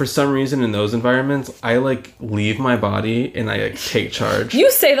 No, for some reason in those environments, I like leave my body and I like take charge. You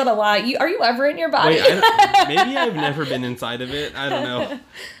say that a lot. Are you ever in your body? Wait, maybe I've never been inside of it. I don't know.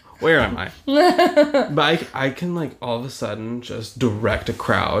 Where am I? But I can like all of a sudden just direct a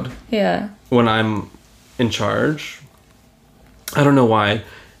crowd. Yeah. When I'm in charge. I don't know why.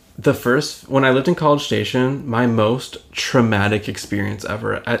 When I lived in College Station, my most traumatic experience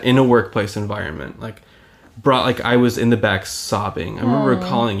ever in a workplace environment, I was in the back sobbing. I remember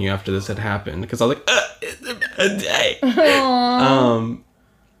calling you after this had happened because I was like, it's a bad day.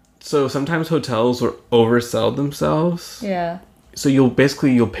 So sometimes hotels will oversell themselves. Yeah. So you'll pay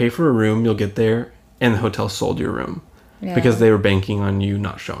for a room, you'll get there, and the hotel sold your room because they were banking on you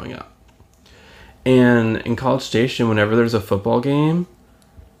not showing up. And in College Station, whenever there's a football game,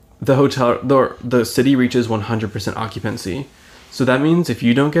 the city reaches 100% occupancy. So that means if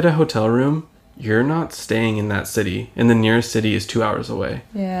you don't get a hotel room, you're not staying in that city, and the nearest city is 2 hours away.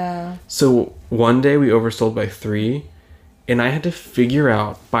 Yeah. So one day we oversold by 3, and I had to figure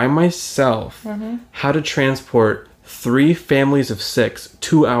out by myself how to transport 3 families of 6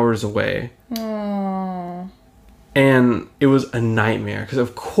 2 hours away. Aww. And it was a nightmare because,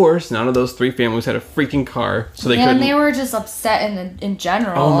 of course, none of those 3 families had a freaking car, so they couldn't. And they were just upset in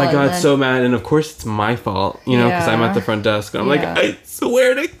general. Oh my god, so mad! And of course, it's my fault, you know, because I'm at the front desk. And I'm like, I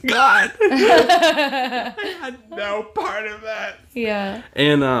swear to God, I had no part of that. Yeah.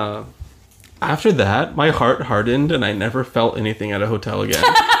 And after that, my heart hardened, and I never felt anything at a hotel again.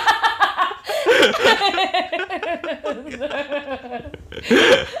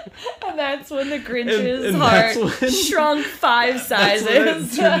 And that's when the Grinch's heart shrunk 5 sizes. That's when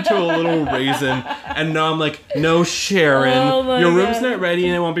it turned into a little raisin. And now I'm like, no, Sharon, your room's not ready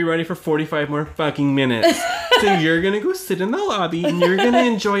and it won't be ready for 45 more fucking minutes. So you're gonna go sit in the lobby and you're gonna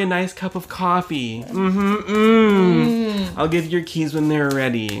enjoy a nice cup of coffee. I'll give you your keys when they're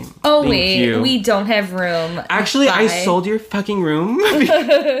ready. Oh, wait, we don't have room. Actually, I sold your fucking room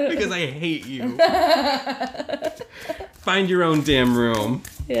because I hate you. Find your own damn room.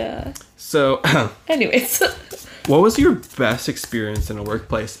 Yeah. So, anyways. What was your best experience in a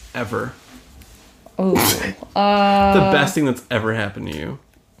workplace ever? Oh. The best thing that's ever happened to you?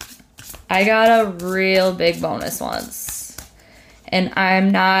 I got a real big bonus once. And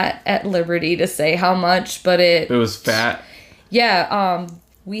I'm not at liberty to say how much, but it was fat. Yeah,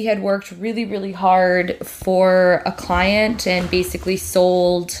 we had worked really, really hard for a client and basically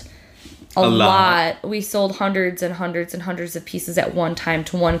sold a lot. We sold hundreds and hundreds and hundreds of pieces at one time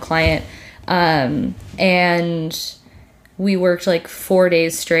to one client. And we worked like 4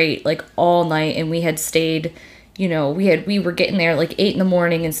 days straight, like all night. And we had stayed, you know, we were getting there like 8 a.m.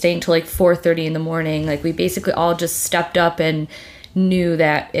 and staying till like 4:30 a.m. Like we basically all just stepped up and knew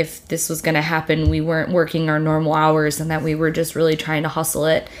that if this was going to happen, we weren't working our normal hours and that we were just really trying to hustle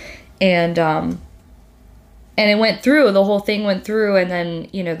it. And it went through, the whole thing went through. And then,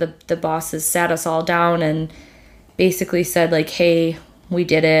 you know, the bosses sat us all down and basically said like, hey, we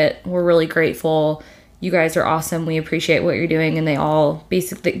did it. We're really grateful. you guys are awesome. We appreciate what you're doing. And they all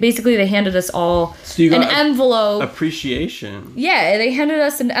basically they handed us all an envelope. Appreciation. Yeah, they handed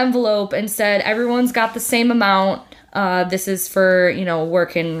us an envelope and said, everyone's got the same amount. This is for,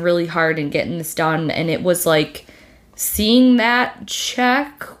 working really hard and getting this done. And it was like, seeing that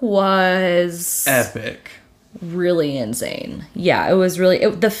check was epic. Really insane. Yeah, it was really,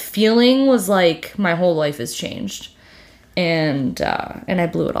 the feeling was like my whole life has changed. And I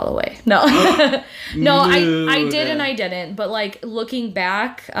blew it all away. No, no, I did and I didn't. But like looking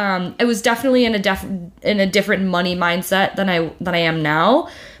back, I was definitely in a different money mindset than I am now.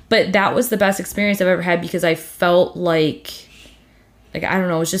 But that was the best experience I've ever had because I felt like I don't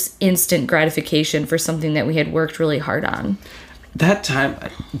know, it was just instant gratification for something that we had worked really hard on. That time,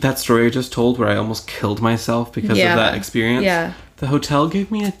 that story I just told where I almost killed myself because of that experience. Yeah. The hotel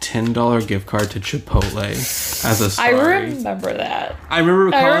gave me a $10 gift card to Chipotle as a story. I remember that. I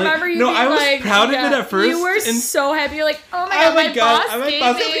remember you. No, I was proud of it at first. You were so happy. You're like, oh my god, my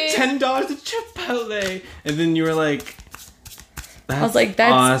boss gave me $10 to Chipotle, and then you were like, I was like,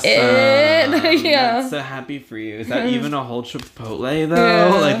 that's awesome. It. Yeah. I'm so happy for you. Is that even a whole Chipotle though?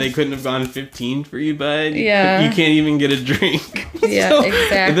 Yeah. Like they couldn't have gone 15 for you, bud. Yeah. You can't even get a drink. Yeah,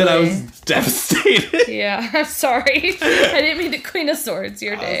 exactly. And then I was devastated. Yeah, I'm sorry. I didn't mean to Queen of Swords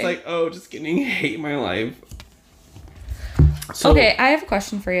your day. I was like, oh, just kidding. Hate my life. So, okay, I have a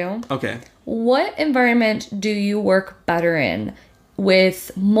question for you. Okay. What environment do you work better in?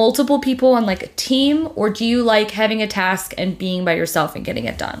 With multiple people on like a team, or do you like having a task and being by yourself and getting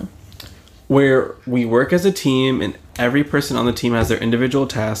it done? Where we work as a team and every person on the team has their individual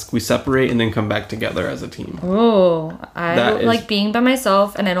task, we separate and then come back together as a team. Oh, I like being by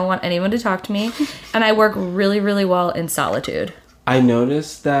myself and I don't want anyone to talk to me. And I work really, really well in solitude. I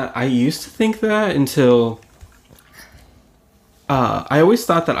noticed that I used to think that until I always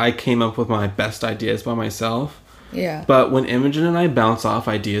thought that I came up with my best ideas by myself. Yeah. But when Imogen and I bounce off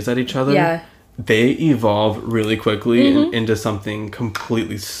ideas at each other, they evolve really quickly into something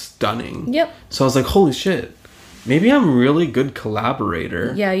completely stunning. Yep. So I was like, holy shit, maybe I'm a really good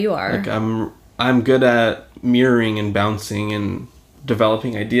collaborator. Yeah, you are. Like I'm good at mirroring and bouncing and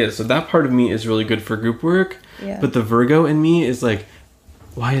developing ideas. So that part of me is really good for group work. Yeah. But the Virgo in me is like,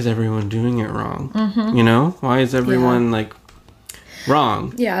 why is everyone doing it wrong? Why is everyone like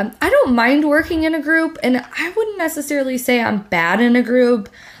wrong? Yeah, I don't mind working in a group, and I wouldn't necessarily say I'm bad in a group.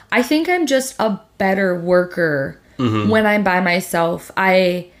 I think I'm just a better worker when I'm by myself.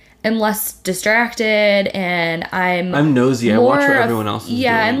 I am less distracted, and I'm nosy. I watch what everyone else is doing.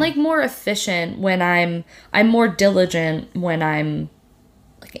 Yeah, I'm like more efficient when I'm more diligent when I'm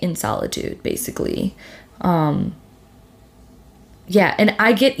like in solitude, basically. Yeah, and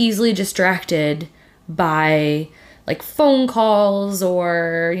I get easily distracted by like phone calls,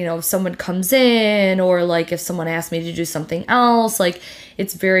 or if someone comes in, or like if someone asks me to do something else. Like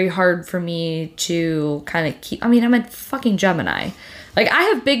it's very hard for me to kind of keep, I'm a fucking Gemini. Like I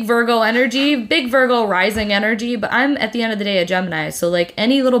have big Virgo energy, big Virgo rising energy, but I'm at the end of the day a Gemini. So like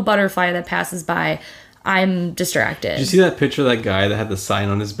any little butterfly that passes by, I'm distracted. Did you see that picture of that guy that had the sign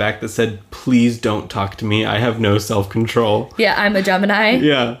on his back that said, "Please don't talk to me. I have no self-control"? Yeah, I'm a Gemini.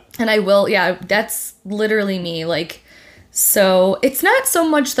 Yeah. And I will, that's literally me. Like, so it's not so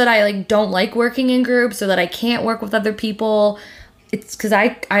much that I like don't like working in groups or that I can't work with other people. It's because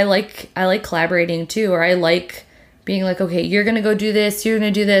I like collaborating too, or I like being like, okay, you're gonna go do this, you're gonna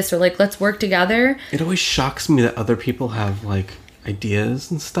do this, or like let's work together. It always shocks me that other people have like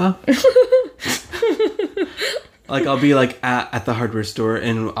ideas and stuff. Like I'll be like at the hardware store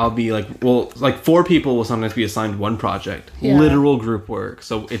and I'll be like, well, like 4 people will sometimes be assigned one project, literal group work.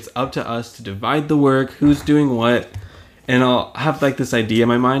 So it's up to us to divide the work, who's doing what. And I'll have like this idea in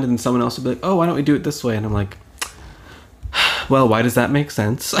my mind, and then someone else will be like, oh, why don't we do it this way? And I'm like, well, why does that make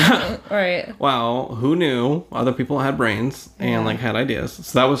sense? Right. Wow, who knew other people had brains and like had ideas?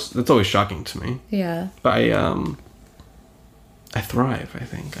 So that's always shocking to me. Yeah. But I thrive, I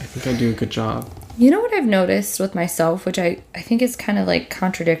think. I think I do a good job. You know what I've noticed with myself, which I think is kind of like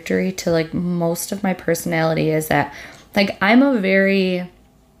contradictory to like most of my personality, is that like I'm a very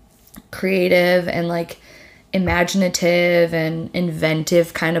creative and like imaginative and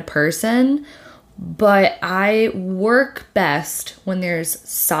inventive kind of person, but I work best when there's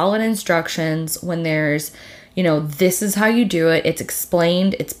solid instructions, when there's, this is how you do it, it's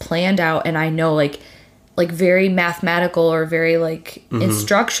explained, it's planned out, and I know like very mathematical or very like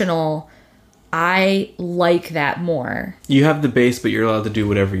instructional. I like that more. You have the base, but you're allowed to do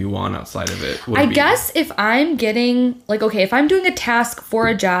whatever you want outside of it. I guess if I'm getting, like, okay, if I'm doing a task for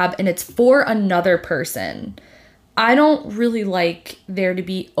a job and it's for another person, I don't really like there to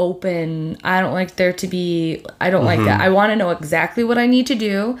be open. I don't like there to be, I don't like that. I want to know exactly what I need to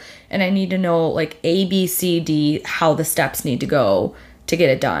do, and I need to know like A, B, C, D, how the steps need to go to get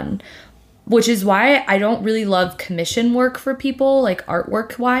it done. Which is why I don't really love commission work for people, like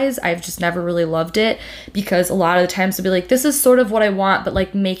artwork wise. I've just never really loved it, because a lot of the times they'll be like, this is sort of what I want, but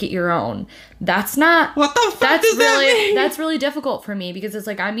like make it your own. That's not, what the fuck does that mean? That's really difficult for me, because it's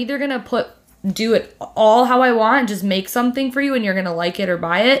like, I'm either going to do it all how I want and just make something for you and you're going to like it or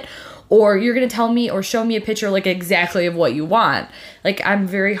buy it, or you're going to tell me or show me a picture like exactly of what you want. Like, I'm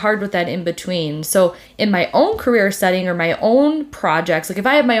very hard with that in between. So in my own career setting or my own projects, like if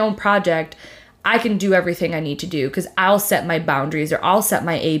I have my own project, I can do everything I need to do because I'll set my boundaries, or I'll set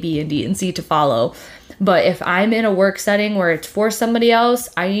my A, B, and D and C to follow. But if I'm in a work setting where it's for somebody else,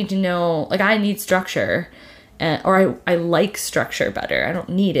 I need to know, like, I need structure. Or I like structure better. I don't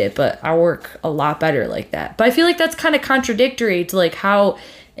need it, but I work a lot better like that. But I feel like that's kind of contradictory to like how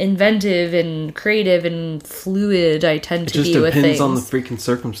inventive and creative and fluid I tend to be with things. It just depends on the freaking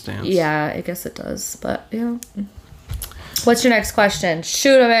circumstance. Yeah, I guess it does. But yeah. What's your next question?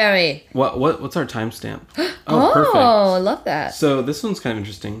 Shoot 'em at me. What's our timestamp? Oh, perfect. I love that. So this one's kind of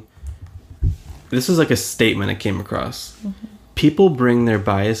interesting. This was like a statement I came across. People bring their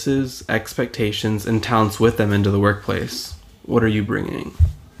biases, expectations, and talents with them into the workplace. What are you bringing?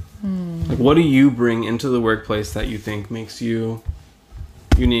 Like, what do you bring into the workplace that you think makes you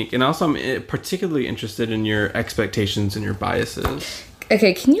unique? And also, I'm particularly interested in your expectations and your biases.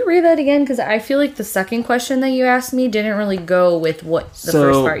 Okay, can you read that again? Because I feel like the second question that you asked me didn't really go with what the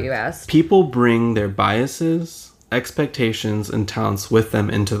first part you asked. People bring their biases, expectations, and talents with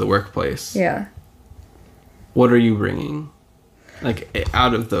them into the workplace. Yeah. What are you bringing? Like,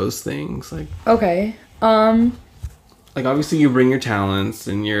 out of those things, like... Okay. Like, obviously you bring your talents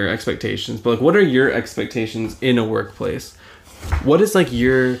and your expectations, but, like, what are your expectations in a workplace? What is, like,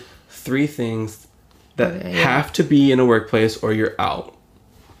 your 3 things that have to be in a workplace or you're out?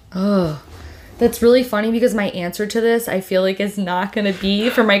 Oh, that's really funny, because my answer to this, I feel like, is not going to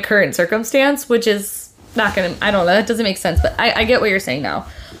be for my current circumstance, which is not going to... I don't know. That doesn't make sense, but I get what you're saying now.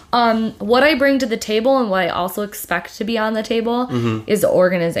 What I bring to the table and what I also expect to be on the table is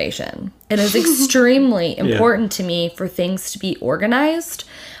organization. It is extremely important to me for things to be organized.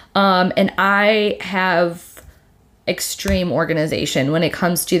 And I have extreme organization when it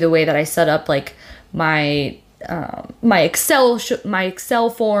comes to the way that I set up like my Excel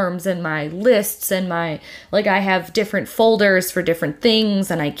forms and my lists and I have different folders for different things,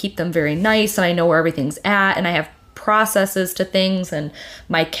 and I keep them very nice, and I know where everything's at, and I have processes to things, and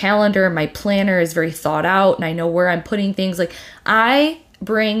my calendar, my planner is very thought out, and I know where I'm putting things. Like, I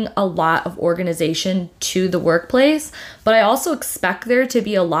bring a lot of organization to the workplace, but I also expect there to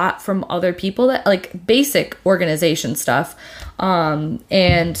be a lot from other people, that like basic organization stuff. And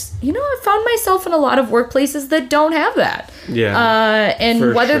I found myself in a lot of workplaces that don't have that. Yeah.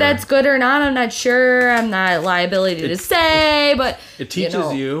 And whether that's good or not, I'm not sure. I'm not at liability to say, but it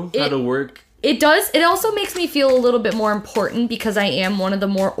teaches you how to work. It does. It also makes me feel a little bit more important because I am one of the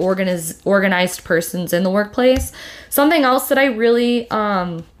more organized persons in the workplace. Something else that I really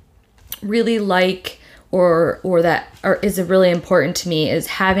like or is really important to me is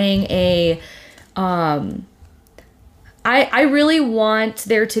having a I really want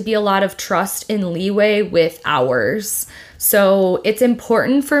there to be a lot of trust and leeway with hours. So it's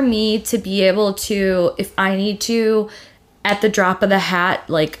important for me to be able to, if I need to, at the drop of the hat,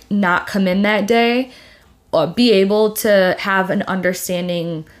 like not come in that day, or be able to have an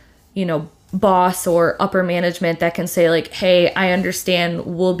understanding, boss or upper management that can say like, hey, I understand,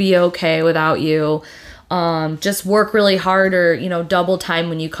 we'll be okay without you. Just work really hard, or, double time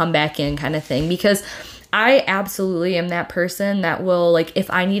when you come back in, kind of thing. Because I absolutely am that person that will, like,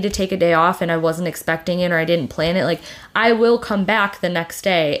 if I need to take a day off and I wasn't expecting it or I didn't plan it, like, I will come back the next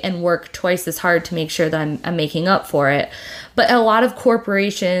day and work twice as hard to make sure that I'm making up for it. But a lot of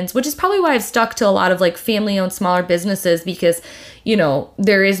corporations, which is probably why I've stuck to a lot of, like, family-owned smaller businesses, because,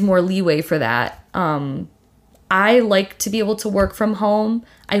 there is more leeway for that. I like to be able to work from home.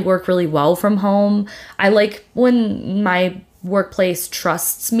 I work really well from home. I like when my workplace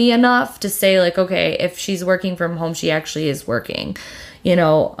trusts me enough to say like, okay, if she's working from home, she actually is working,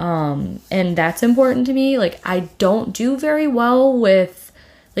 and that's important to me. Like, I don't do very well with,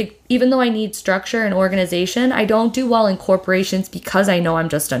 like, even though I need structure and organization, I don't do well in corporations because I know I'm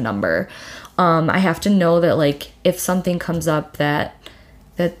just a number. I have to know that, like, if something comes up that's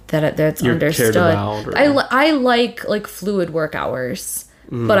You're understood. I like fluid work hours,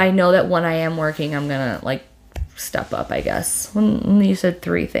 but I know that when I am working, I'm gonna like step up, I guess. When you said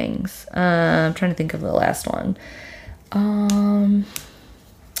 3 things. I'm trying to think of the last one.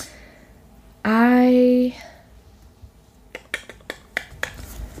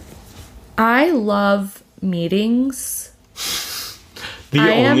 I love meetings. The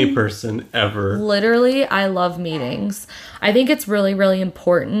only person ever. Literally, I love meetings. I think it's really, really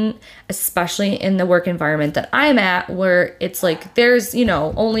important, especially in the work environment that I'm at, where it's like there's,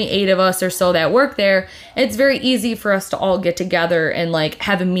 only 8 of us or so that work there. It's very easy for us to all get together and like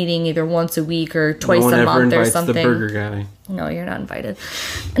have a meeting either once a week or twice a month or something. The burger guy. No, you're not invited.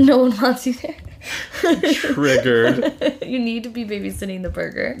 No one wants you there. Triggered. You need to be babysitting the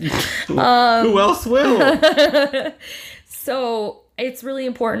burger. Who else will? So it's really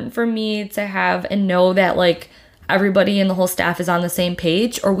important for me to have and know that like everybody in the whole staff is on the same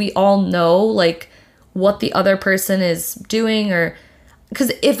page, or we all know like what the other person is doing, or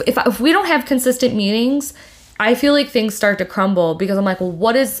because if we don't have consistent meetings, I feel like things start to crumble because I'm like,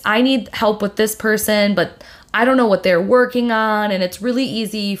 well, I need help with this person, but I don't know what they're working on, and it's really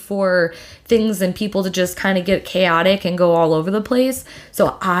easy for things and people to just kind of get chaotic and go all over the place.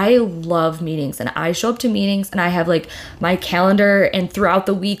 So I love meetings, and I show up to meetings, and I have like my calendar, and throughout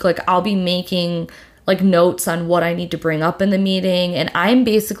the week, like I'll be making like notes on what I need to bring up in the meeting, and I'm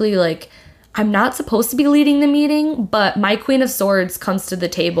basically like, I'm not supposed to be leading the meeting, but my Queen of Swords comes to the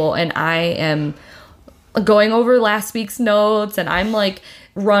table, and I am going over last week's notes, and I'm like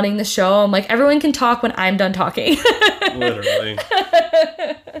running the show. I'm like, everyone can talk when I'm done talking. Literally.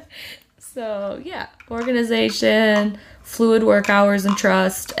 So yeah, organization, fluid work hours, and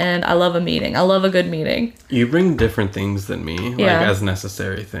trust. And I love a meeting. I love a good meeting. You bring different things than me, like as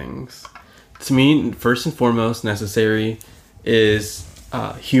necessary things. To me, first and foremost, necessary is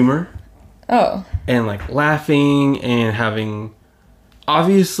humor. Oh. And like laughing and having.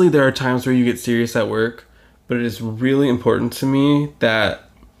 Obviously, there are times where you get serious at work, but it is really important to me that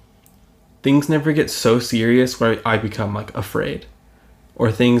things never get so serious where I become like afraid,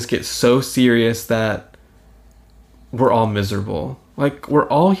 or things get so serious that we're all miserable. Like, we're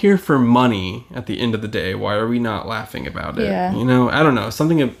all here for money at the end of the day. Why are we not laughing about it? Yeah. I don't know.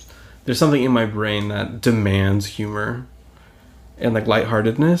 There's something in my brain that demands humor and like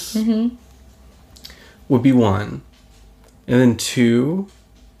lightheartedness would be 1. And then 2.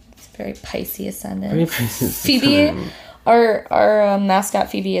 It's very Pisces ascendant. Very Pisces Phoebe, ascendant. our mascot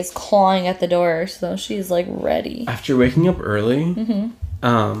Phoebe is clawing at the door, so she's like ready. After waking up early,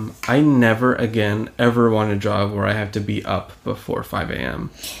 I never again ever want a job where I have to be up before 5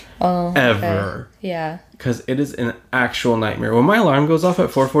 a.m. Oh, ever. Okay. Yeah. Because it is an actual nightmare. When my alarm goes off at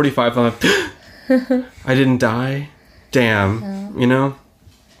 4:45, I'm like, I didn't die. Damn. Yeah.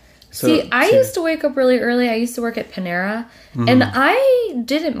 So, see, I used to wake up really early. I used to work at Panera, and I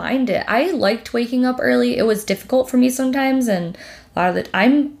didn't mind it. I liked waking up early. It was difficult for me sometimes, and a lot of it,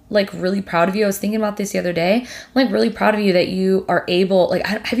 I'm like really proud of you. I was thinking about this the other day. I'm like really proud of you that you are able, like,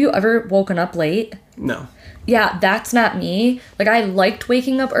 have you ever woken up late? No. Yeah, that's not me. Like, I liked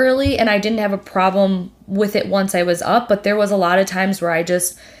waking up early, and I didn't have a problem with it once I was up, but there was a lot of times where I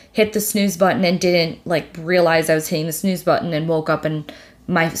just hit the snooze button and didn't like realize I was hitting the snooze button, and woke up and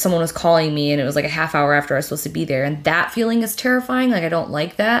someone was calling me, and it was like a half hour after I was supposed to be there, and that feeling is terrifying. Like, I don't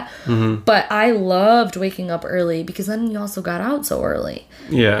like that. But I loved waking up early because then you also got out so early.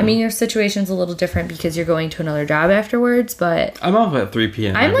 Yeah. I mean, your situation's a little different because you're going to another job afterwards, but I'm up at 3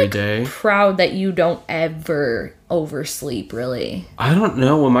 p.m. every day. I'm proud that you don't ever oversleep, really. I don't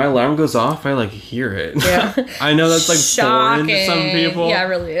know. When my alarm goes off, I like hear it. Yeah. I know that's like foreign to some people. Yeah, it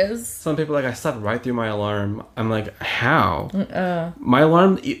really is. Some people like, I slept right through my alarm. I'm like, how? My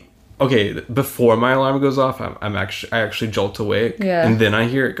alarm. Okay, before my alarm goes off, I actually jolt awake. Yeah. And then I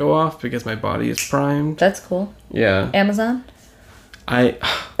hear it go off because my body is primed. That's cool. Yeah. Amazon?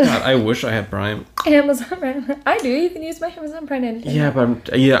 I wish I had Prime. Amazon Prime. I do. You can use my Amazon Prime anytime. Yeah,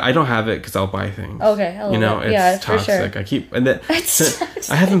 but I don't have it because I'll buy things. Okay, I love it. It's toxic. For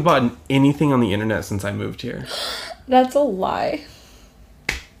sure. I haven't bought anything on the internet since I moved here. That's a lie.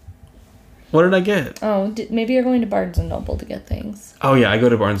 What did I get? Oh, maybe you're going to Barnes & Noble to get things. Oh, yeah. I go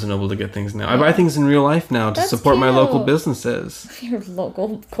to Barnes & Noble to get things now. I buy things in real life now to support my local businesses. Your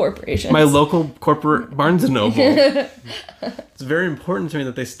local corporations. My local corporate Barnes & Noble. It's very important to me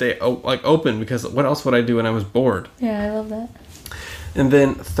that they stay open, because what else would I do when I was bored? Yeah, I love that. And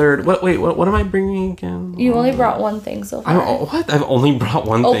then third, what am I bringing again? You only brought one thing so far. What? I've only brought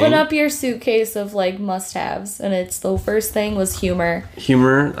one thing? Open up your suitcase of like must-haves, and it's the first thing was humor.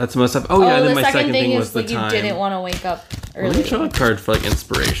 Humor? That's a must-have. Oh yeah, and then my second thing was the like time. You didn't want to wake up early. Let me draw a card for like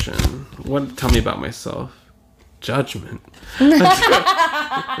inspiration. Tell me about myself. judgment.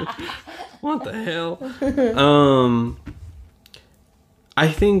 What the hell? I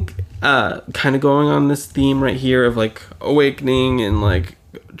think kind of going on this theme right here of like awakening and like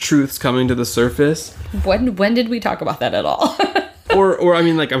truths coming to the surface. When did we talk about that at all? or I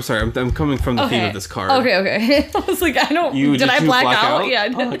mean, like, I'm sorry, I'm coming from the theme of this card. Okay. I was like, did I black out? Yeah.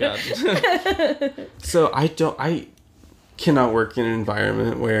 Oh my god. So I cannot work in an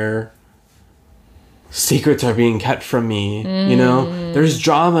environment where secrets are being kept from me. You know, there's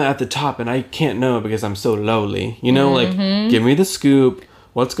drama at the top and I can't know because I'm so lowly. You know, like, give me the scoop.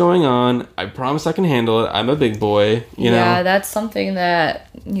 What's going on? I promise I can handle it. I'm a big boy, you know? Yeah, that's something that,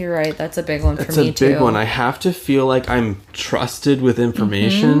 you're right, that's a big one for me, too. It's a big one. I have to feel like I'm trusted with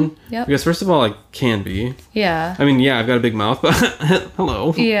information. Yep. Because first of all, I can be. Yeah. I mean, yeah, I've got a big mouth, but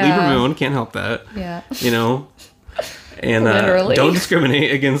hello. Yeah. Libra moon, can't help that. Yeah. You know? And Literally. Don't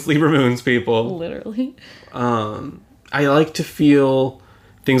discriminate against Libra moons, people. Literally. I like to feel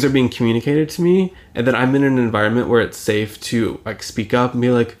things are being communicated to me and that I'm in an environment where it's safe to like speak up and be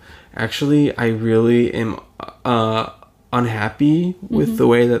like, actually, I really am unhappy with the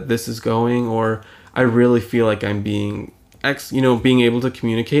way that this is going, or I really feel like I'm being being able to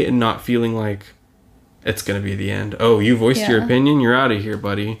communicate and not feeling like it's gonna be the end. Oh, you voiced your opinion, you're out of here,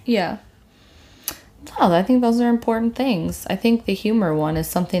 buddy. Yeah. No, I think those are important things. I think the humor one is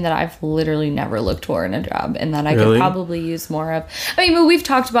something that I've literally never looked for in a job, and that I could probably use more of. I mean, we've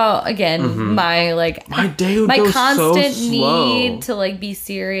talked about, again, my day would go constant so slow. need to like be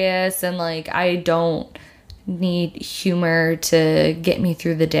serious, and like I don't need humor to get me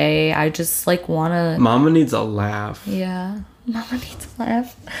through the day. I just like want to. Mama needs a laugh. Yeah. Mama needs a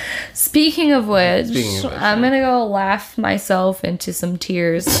laugh. Speaking of which, I'm going to go laugh myself into some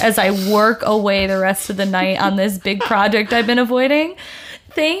tears as I work away the rest of the night on this big project I've been avoiding.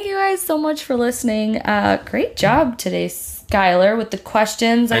 Thank you guys so much for listening. Great job today, Skylar, with the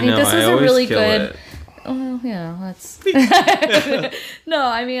questions. I think this was a really good... Oh, yeah, that's... No,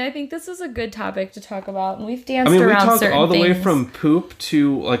 I mean, I think this is a good topic to talk about, and we've danced around certain things. We talked all the way from poop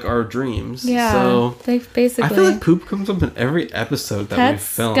to, like, our dreams. Yeah, so basically... I feel like poop comes up in every episode that we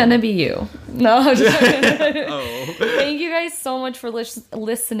film. That's gonna be you. No, I'm just Thank you guys so much for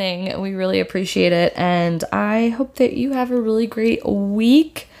listening. We really appreciate it, and I hope that you have a really great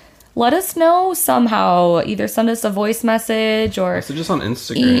week. Let us know somehow. Either send us a voice message or... Message us on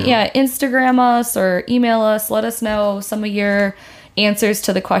Instagram. Instagram us or email us. Let us know some of your answers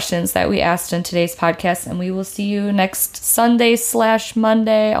to the questions that we asked in today's podcast. And we will see you next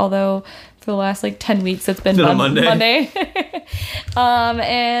Sunday/Monday. Although for the last 10 weeks it's been Monday.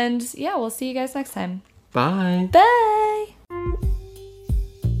 And yeah, we'll see you guys next time. Bye. Bye.